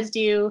know you guys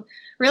do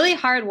really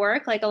hard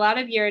work. Like a lot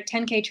of your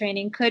 10K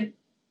training could,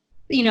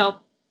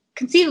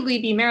 conceivably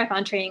be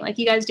marathon training. Like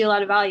you guys do a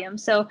lot of volume.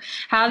 So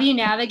how have you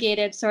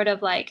navigated sort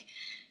of like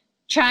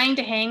trying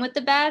to hang with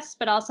the best,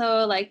 but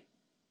also like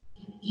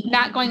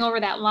not going over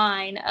that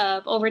line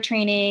of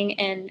overtraining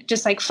and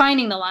just like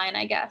finding the line,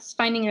 I guess,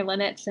 finding your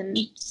limits and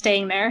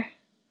staying there?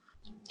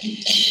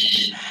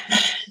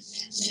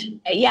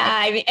 Yeah,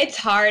 I mean, it's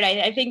hard.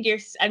 I think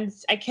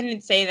I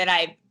couldn't say that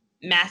I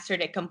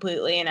mastered it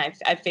completely, and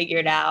I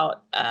figured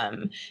out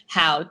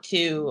how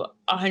to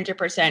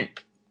 100%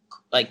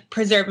 like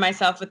preserve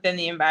myself within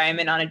the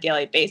environment on a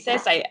daily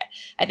basis. I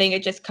think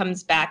it just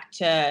comes back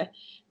to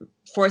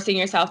forcing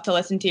yourself to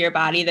listen to your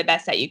body the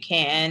best that you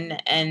can,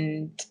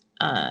 and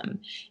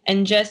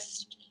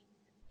just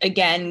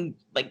again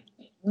like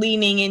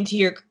leaning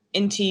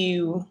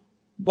into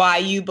why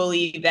you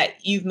believe that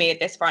you've made it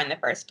this far in the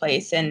first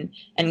place, and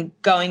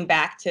going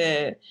back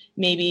to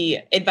maybe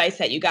advice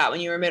that you got when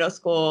you were middle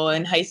school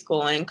and high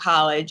school and in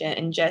college,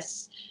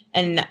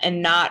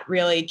 and not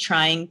really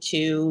trying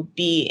to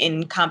be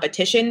in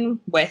competition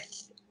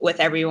with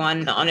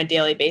everyone on a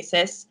daily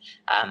basis.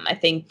 I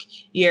think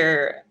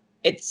we're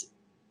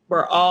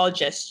all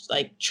just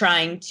like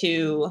trying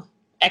to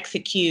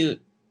execute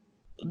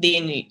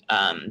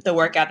the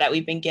workout that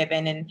we've been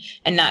given,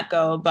 and not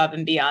go above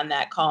and beyond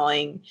that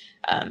calling.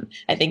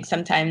 I think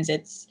sometimes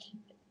it's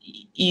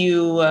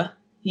you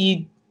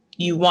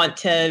want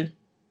to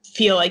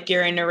feel like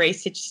you're in a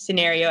race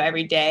scenario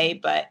every day,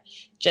 but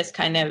just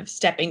kind of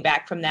stepping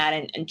back from that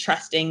and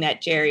trusting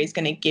that Jerry's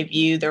going to give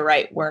you the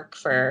right work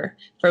for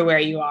where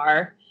you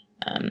are.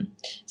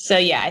 So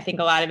yeah, I think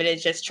a lot of it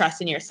is just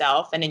trust in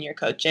yourself and in your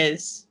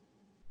coaches.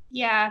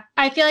 Yeah,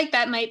 I feel like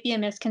that might be a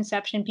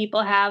misconception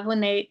people have when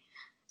they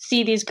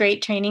see these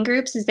great training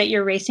groups, is that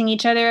you're racing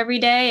each other every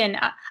day. And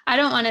I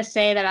don't want to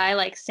say that I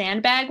like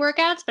sandbag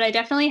workouts, but I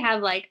definitely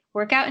have like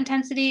workout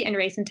intensity and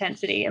race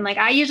intensity. And like,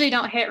 I usually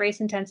don't hit race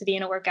intensity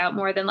in a workout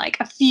more than like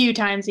a few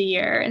times a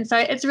year. And so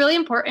it's really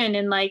important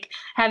in like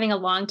having a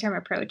long-term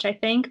approach, I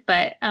think.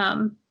 But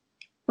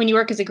when you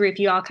work as a group,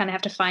 you all kind of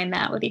have to find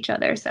that with each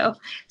other. So it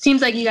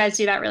seems like you guys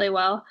do that really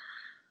well.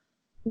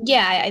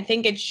 Yeah, I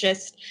think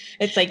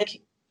it's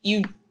like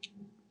you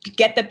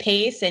get the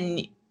pace,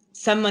 and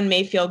someone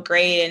may feel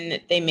great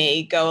and they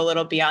may go a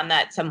little beyond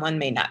that. Someone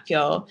may not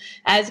feel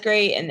as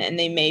great, and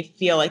they may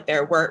feel like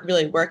they're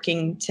really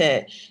working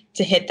to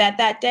hit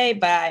that day.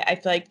 But I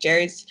feel like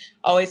Jerry's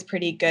always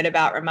pretty good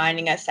about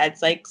reminding us that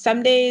it's like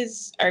some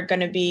days are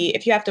going to be,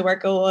 if you have to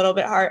work a little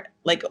bit hard,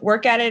 like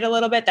work at it a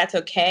little bit, that's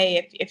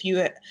okay. If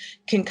you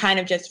can kind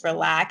of just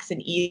relax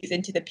and ease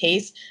into the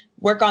pace,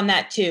 work on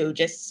that too.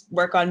 Just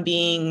work on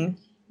being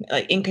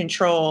like in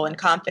control and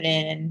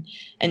confident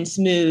and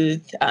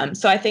smooth.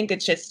 So I think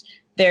it's just,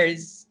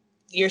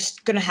 you're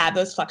going to have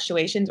those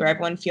fluctuations where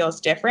everyone feels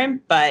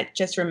different, but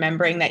just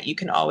remembering that you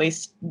can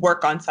always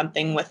work on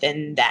something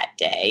within that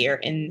day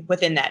or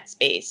within that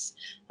space.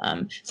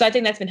 So I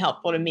think that's been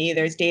helpful to me.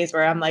 There's days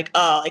where I'm like,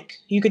 oh, like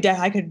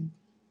I could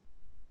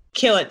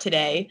kill it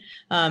today.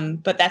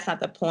 But that's not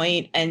the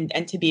point.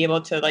 And to be able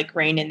to like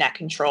rein in that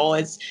control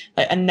is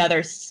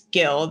another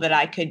skill that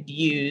I could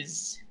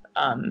use,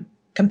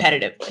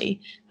 competitively.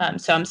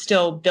 So I'm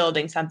still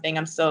building something.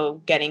 I'm still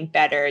getting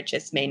better. It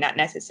just may not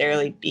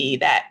necessarily be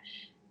that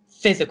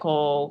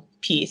physical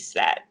piece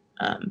that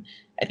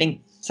I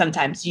think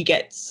sometimes you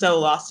get so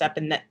lost up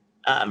in that,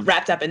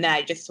 wrapped up in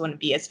that. You just want to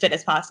be as fit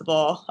as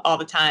possible all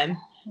the time.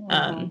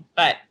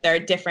 But there are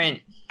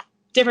different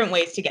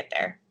ways to get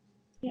there.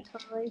 Yeah,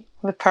 totally.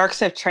 The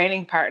perks of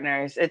training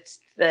partners. It's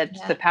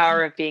the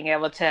power of being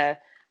able to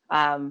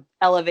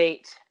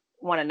elevate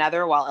one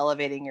another while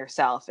elevating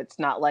yourself. It's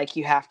not like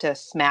you have to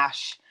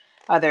smash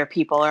other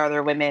people or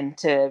other women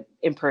to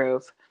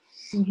improve.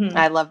 Mm-hmm.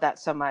 I love that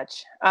so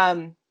much.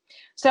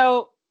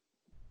 So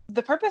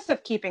the purpose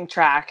of keeping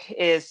track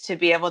is to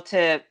be able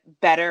to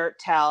better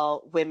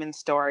tell women's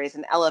stories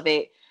and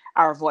elevate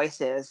our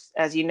voices.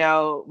 As you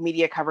know,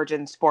 media coverage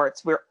in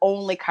sports, we're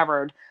only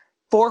covered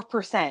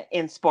 4%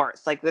 in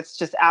sports. Like, that's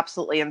just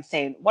absolutely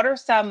insane. What are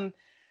some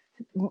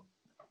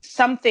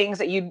things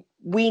that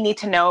we need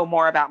to know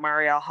more about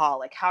Marielle Hall?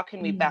 Like, how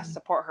can we best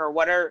support her?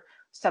 What are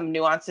some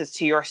nuances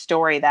to your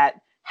story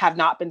that have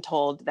not been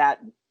told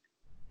that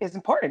is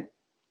important?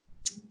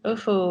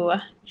 Ooh,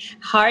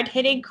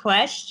 hard-hitting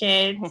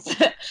questions.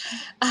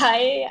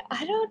 I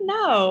don't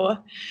know.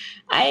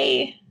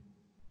 I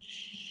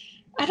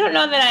don't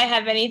know that I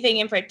have anything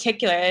in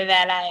particular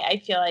that I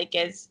feel like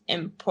is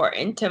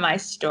important to my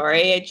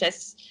story.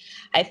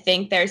 I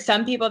think there's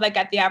some people that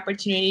get the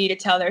opportunity to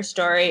tell their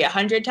story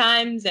 100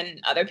 times and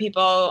other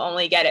people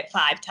only get it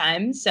 5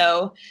 times.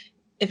 So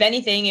if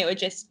anything, it would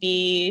just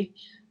be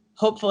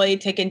hopefully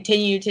to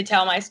continue to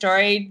tell my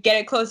story, get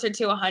it closer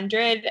to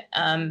 100.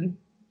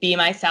 be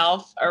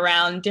myself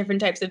around different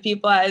types of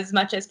people as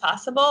much as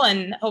possible,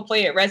 and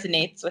hopefully it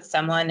resonates with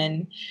someone.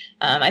 And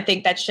I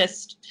think that's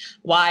just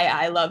why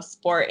I love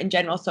sport in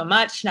general so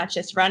much, not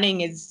just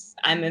running. Is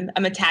I'm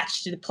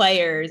attached to the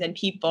players and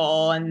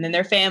people and then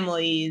their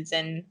families,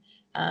 and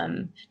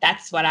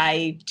that's what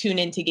I tune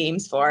into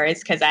games for, is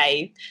because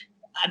I'm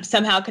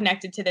somehow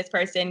connected to this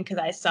person because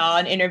I saw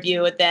an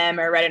interview with them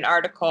or read an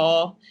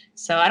article.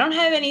 So I don't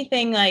have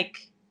anything like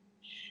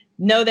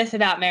know this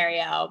about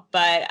Marielle,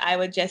 but I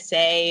would just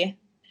say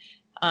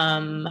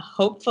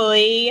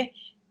hopefully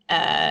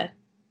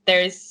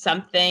there's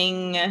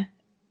something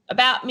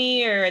about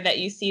me or that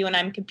you see when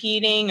I'm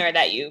competing or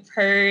that you've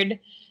heard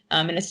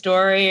in a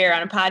story or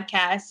on a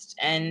podcast,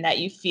 and that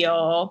you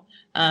feel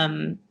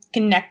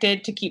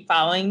connected to keep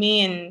following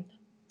me. And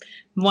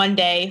one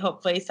day,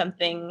 hopefully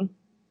something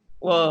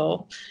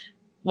will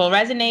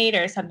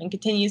resonate or something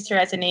continues to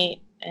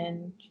resonate.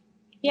 And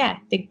yeah,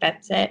 I think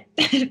that's it.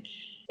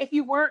 If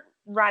you weren't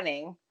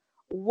running,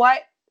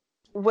 what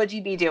would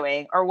you be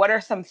doing, or what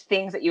are some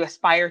things that you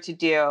aspire to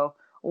do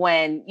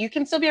when you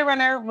can still be a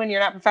runner when you're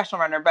not a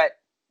professional runner, but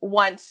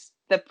once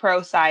the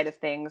pro side of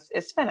things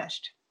is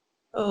finished?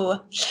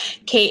 Oh,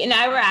 Kate and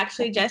I were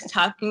actually just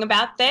talking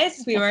about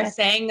this. We were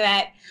saying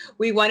that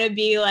we want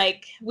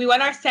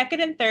our second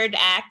and third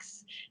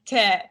acts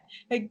to,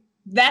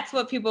 that's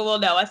what people will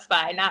know us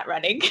by, not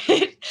running.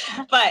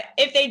 But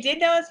if they did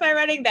know us by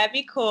running, that'd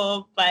be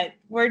cool. But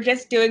we're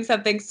just doing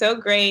something so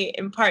great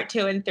in part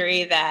 2 and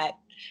 3 that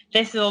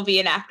this will be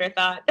an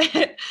afterthought.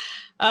 But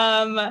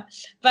I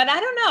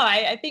don't know.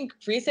 I think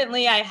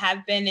recently I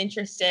have been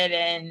interested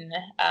in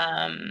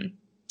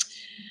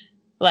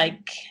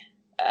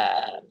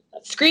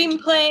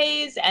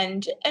screenplays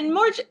and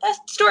more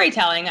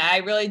storytelling. I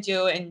really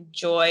do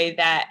enjoy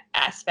that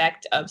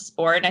aspect of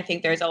sport. And I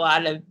think there's a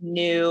lot of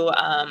new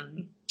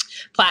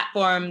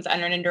platforms,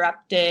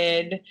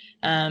 Uninterrupted,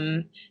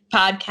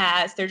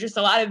 podcasts. There's just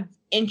a lot of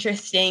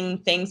interesting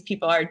things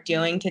people are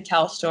doing to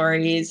tell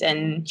stories,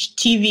 and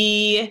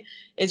TV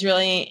is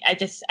really,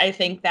 I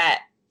think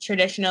that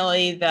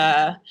traditionally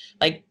the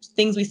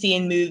things we see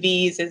in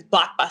movies is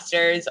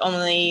blockbusters,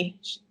 only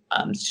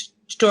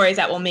stories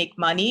that will make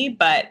money.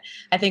 But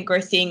I think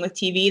we're seeing with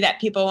TV that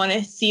people want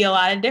to see a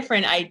lot of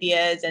different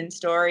ideas and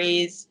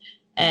stories,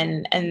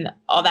 and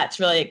all that's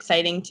really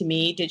exciting to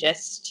me, to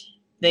just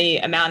the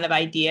amount of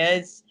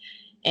ideas.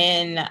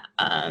 And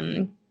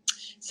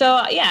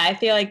so yeah, I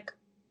feel like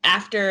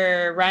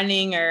after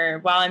running or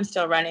while I'm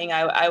still running,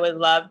 I would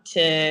love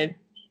to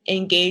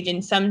engage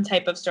in some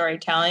type of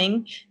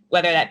storytelling,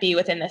 whether that be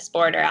within the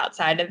sport or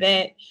outside of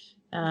it.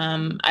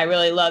 I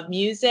really love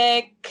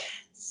music.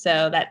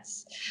 So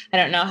I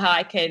don't know how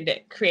I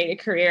could create a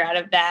career out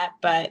of that,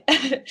 but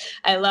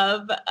I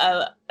love,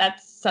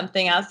 that's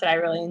something else that I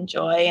really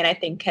enjoy and I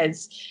think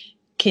has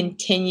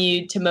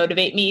continued to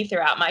motivate me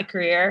throughout my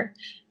career.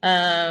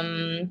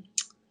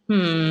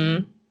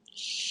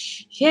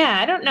 Yeah,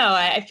 I don't know.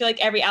 I feel like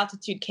every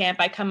altitude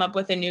camp I come up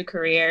with a new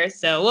career,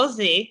 so we'll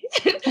see.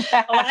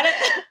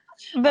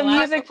 The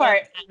music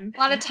part. A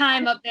lot of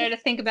time up there to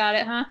think about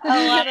it, huh?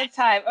 A lot of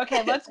time.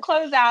 Okay, let's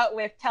close out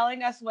with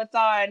telling us what's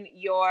on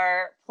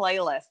your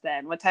playlist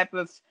then. What type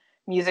of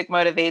music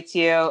motivates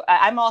you?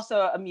 I'm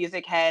also a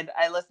music head.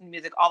 I listen to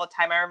music all the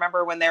time. I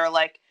remember when they were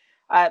like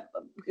a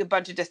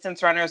bunch of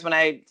distance runners when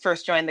I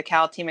first joined the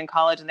Cal team in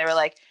college, and they were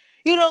like,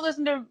 "You don't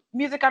listen to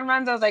music on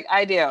runs?" I was like,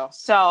 "I do."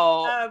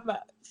 So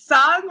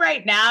song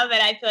right now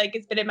that I feel like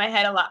it's been in my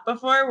head a lot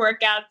before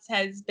workouts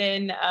has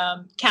been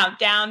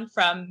Countdown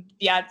from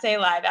Beyonce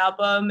live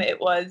album. It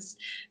was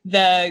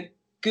the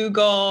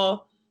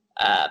Google,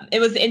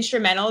 it was the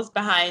instrumentals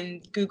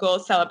behind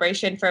Google's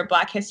celebration for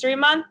Black History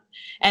Month.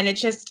 And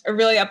it's just a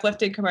really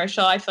uplifting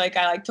commercial. I feel like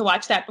I like to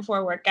watch that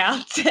before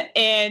workouts.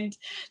 And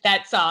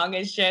that song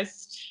is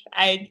just,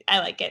 I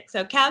like it.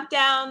 So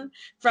Countdown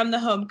from the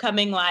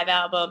Homecoming live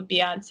album,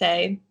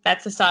 Beyonce.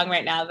 That's a song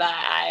right now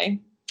that I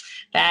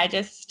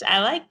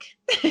like.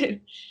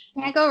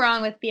 Can't go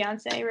wrong with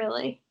Beyonce,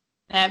 really.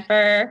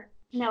 Never.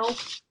 No.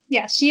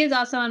 Yeah, she is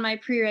also on my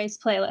pre-race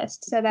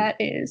playlist, so that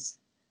is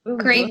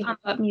great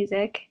pump-up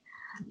music.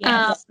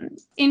 Yes.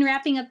 In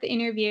wrapping up the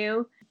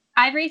interview,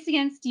 I've raced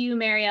against you,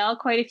 Marielle,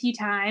 quite a few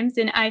times,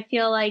 and I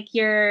feel like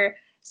you're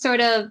sort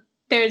of,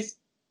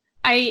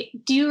 I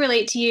do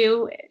relate to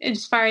you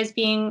as far as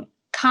being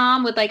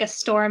calm with like a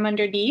storm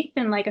underneath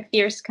and like a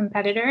fierce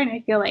competitor, and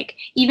I feel like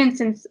even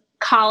since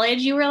college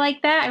you were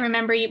like that. I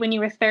remember when you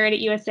were third at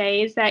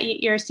USA's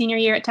your senior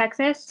year at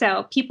Texas.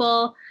 So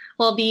people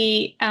will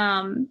be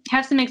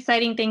have some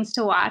exciting things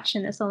to watch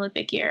in this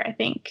Olympic year, I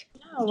think.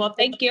 Oh, well,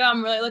 thank you.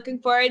 I'm really looking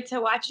forward to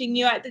watching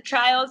you at the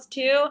trials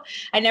too.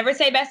 I never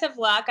say best of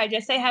luck. I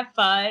just say have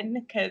fun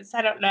because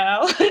I don't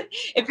know.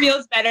 It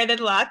feels better than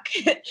luck.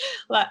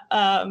 But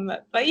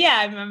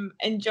yeah, I'm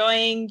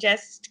enjoying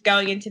just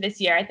going into this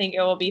year. I think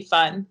it will be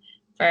fun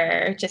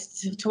for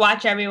just to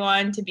watch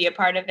everyone, to be a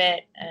part of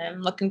it.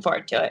 I'm looking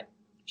forward to it.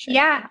 Sure.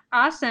 Yeah,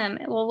 awesome.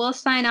 Well, we'll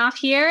sign off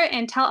here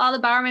and tell all the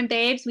Bowerman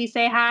babes we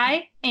say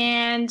hi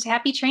and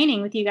happy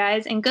training with you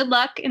guys and good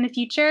luck in the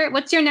future.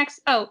 What's your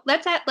next? Oh,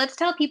 let's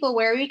tell people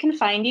where we can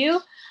find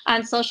you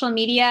on social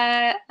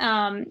media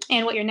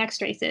and what your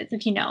next race is,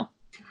 if you know.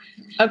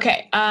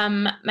 Okay.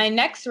 My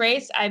next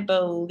race, I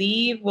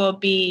believe, will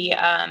be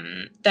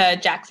the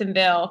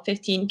Jacksonville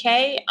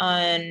 15K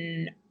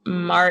on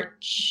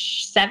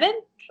March 7th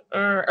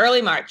or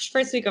early March,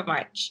 first week of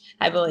March,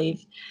 I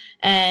believe.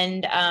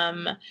 And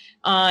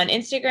on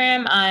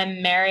Instagram,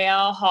 I'm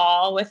Marielle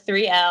Hall with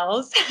 3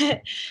 L's.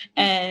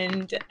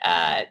 And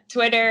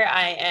Twitter,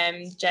 I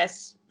am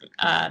just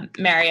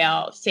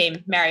Marielle,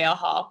 same Marielle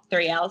Hall,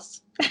 3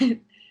 L's.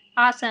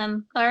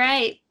 Awesome. All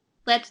right.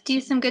 Let's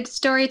do some good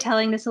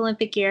storytelling this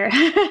Olympic year.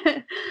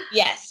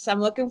 Yes,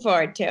 I'm looking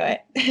forward to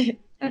it.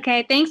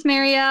 Okay. Thanks,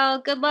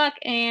 Marielle. Good luck.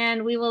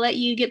 And we will let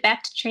you get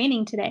back to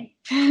training today.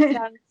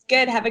 Sounds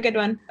good. Have a good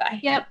one.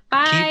 Bye. Yep.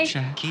 Bye. Keep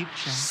track. Keep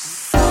track.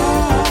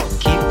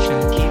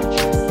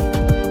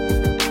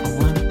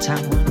 One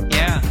time.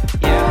 Yeah.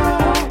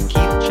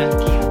 Keep track.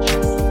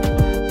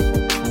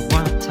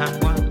 One time.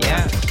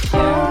 Yeah.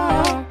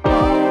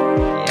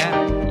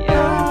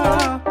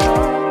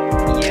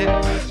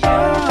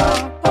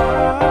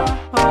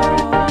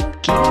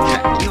 Keep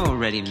track. You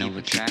already know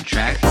what keep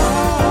track.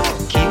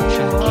 Keep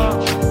track.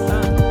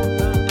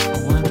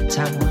 One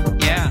time.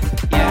 Yeah.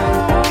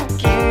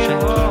 Keep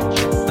track.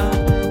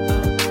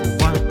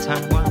 One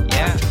time.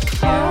 Yeah.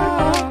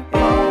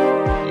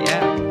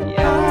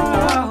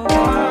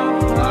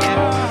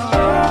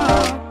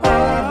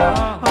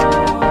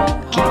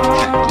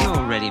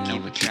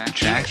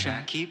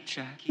 Keep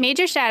track.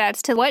 Major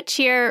shout-outs to What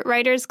Cheer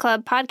Writers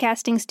Club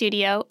Podcasting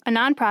Studio, a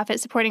nonprofit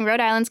supporting Rhode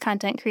Island's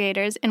content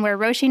creators and where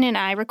Roisin and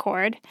I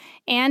record,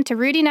 and to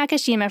Rudy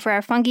Nakashima for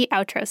our funky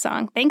outro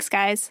song. Thanks,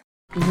 guys.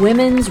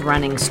 Women's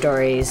Running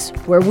Stories,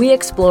 where we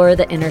explore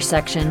the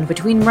intersection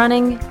between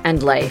running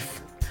and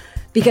life.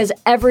 Because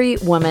every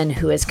woman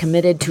who is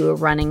committed to a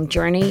running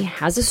journey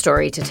has a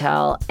story to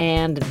tell,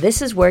 and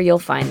this is where you'll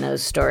find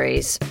those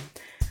stories.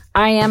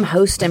 I am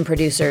host and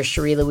producer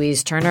Cherie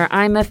Louise Turner.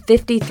 I'm a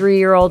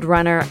 53-year-old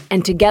runner,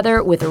 and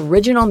together with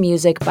original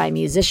music by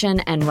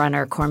musician and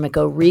runner Cormac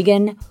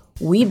O'Regan,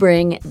 we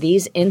bring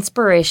these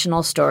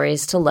inspirational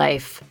stories to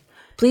life.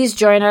 Please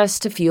join us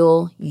to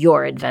fuel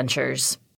your adventures.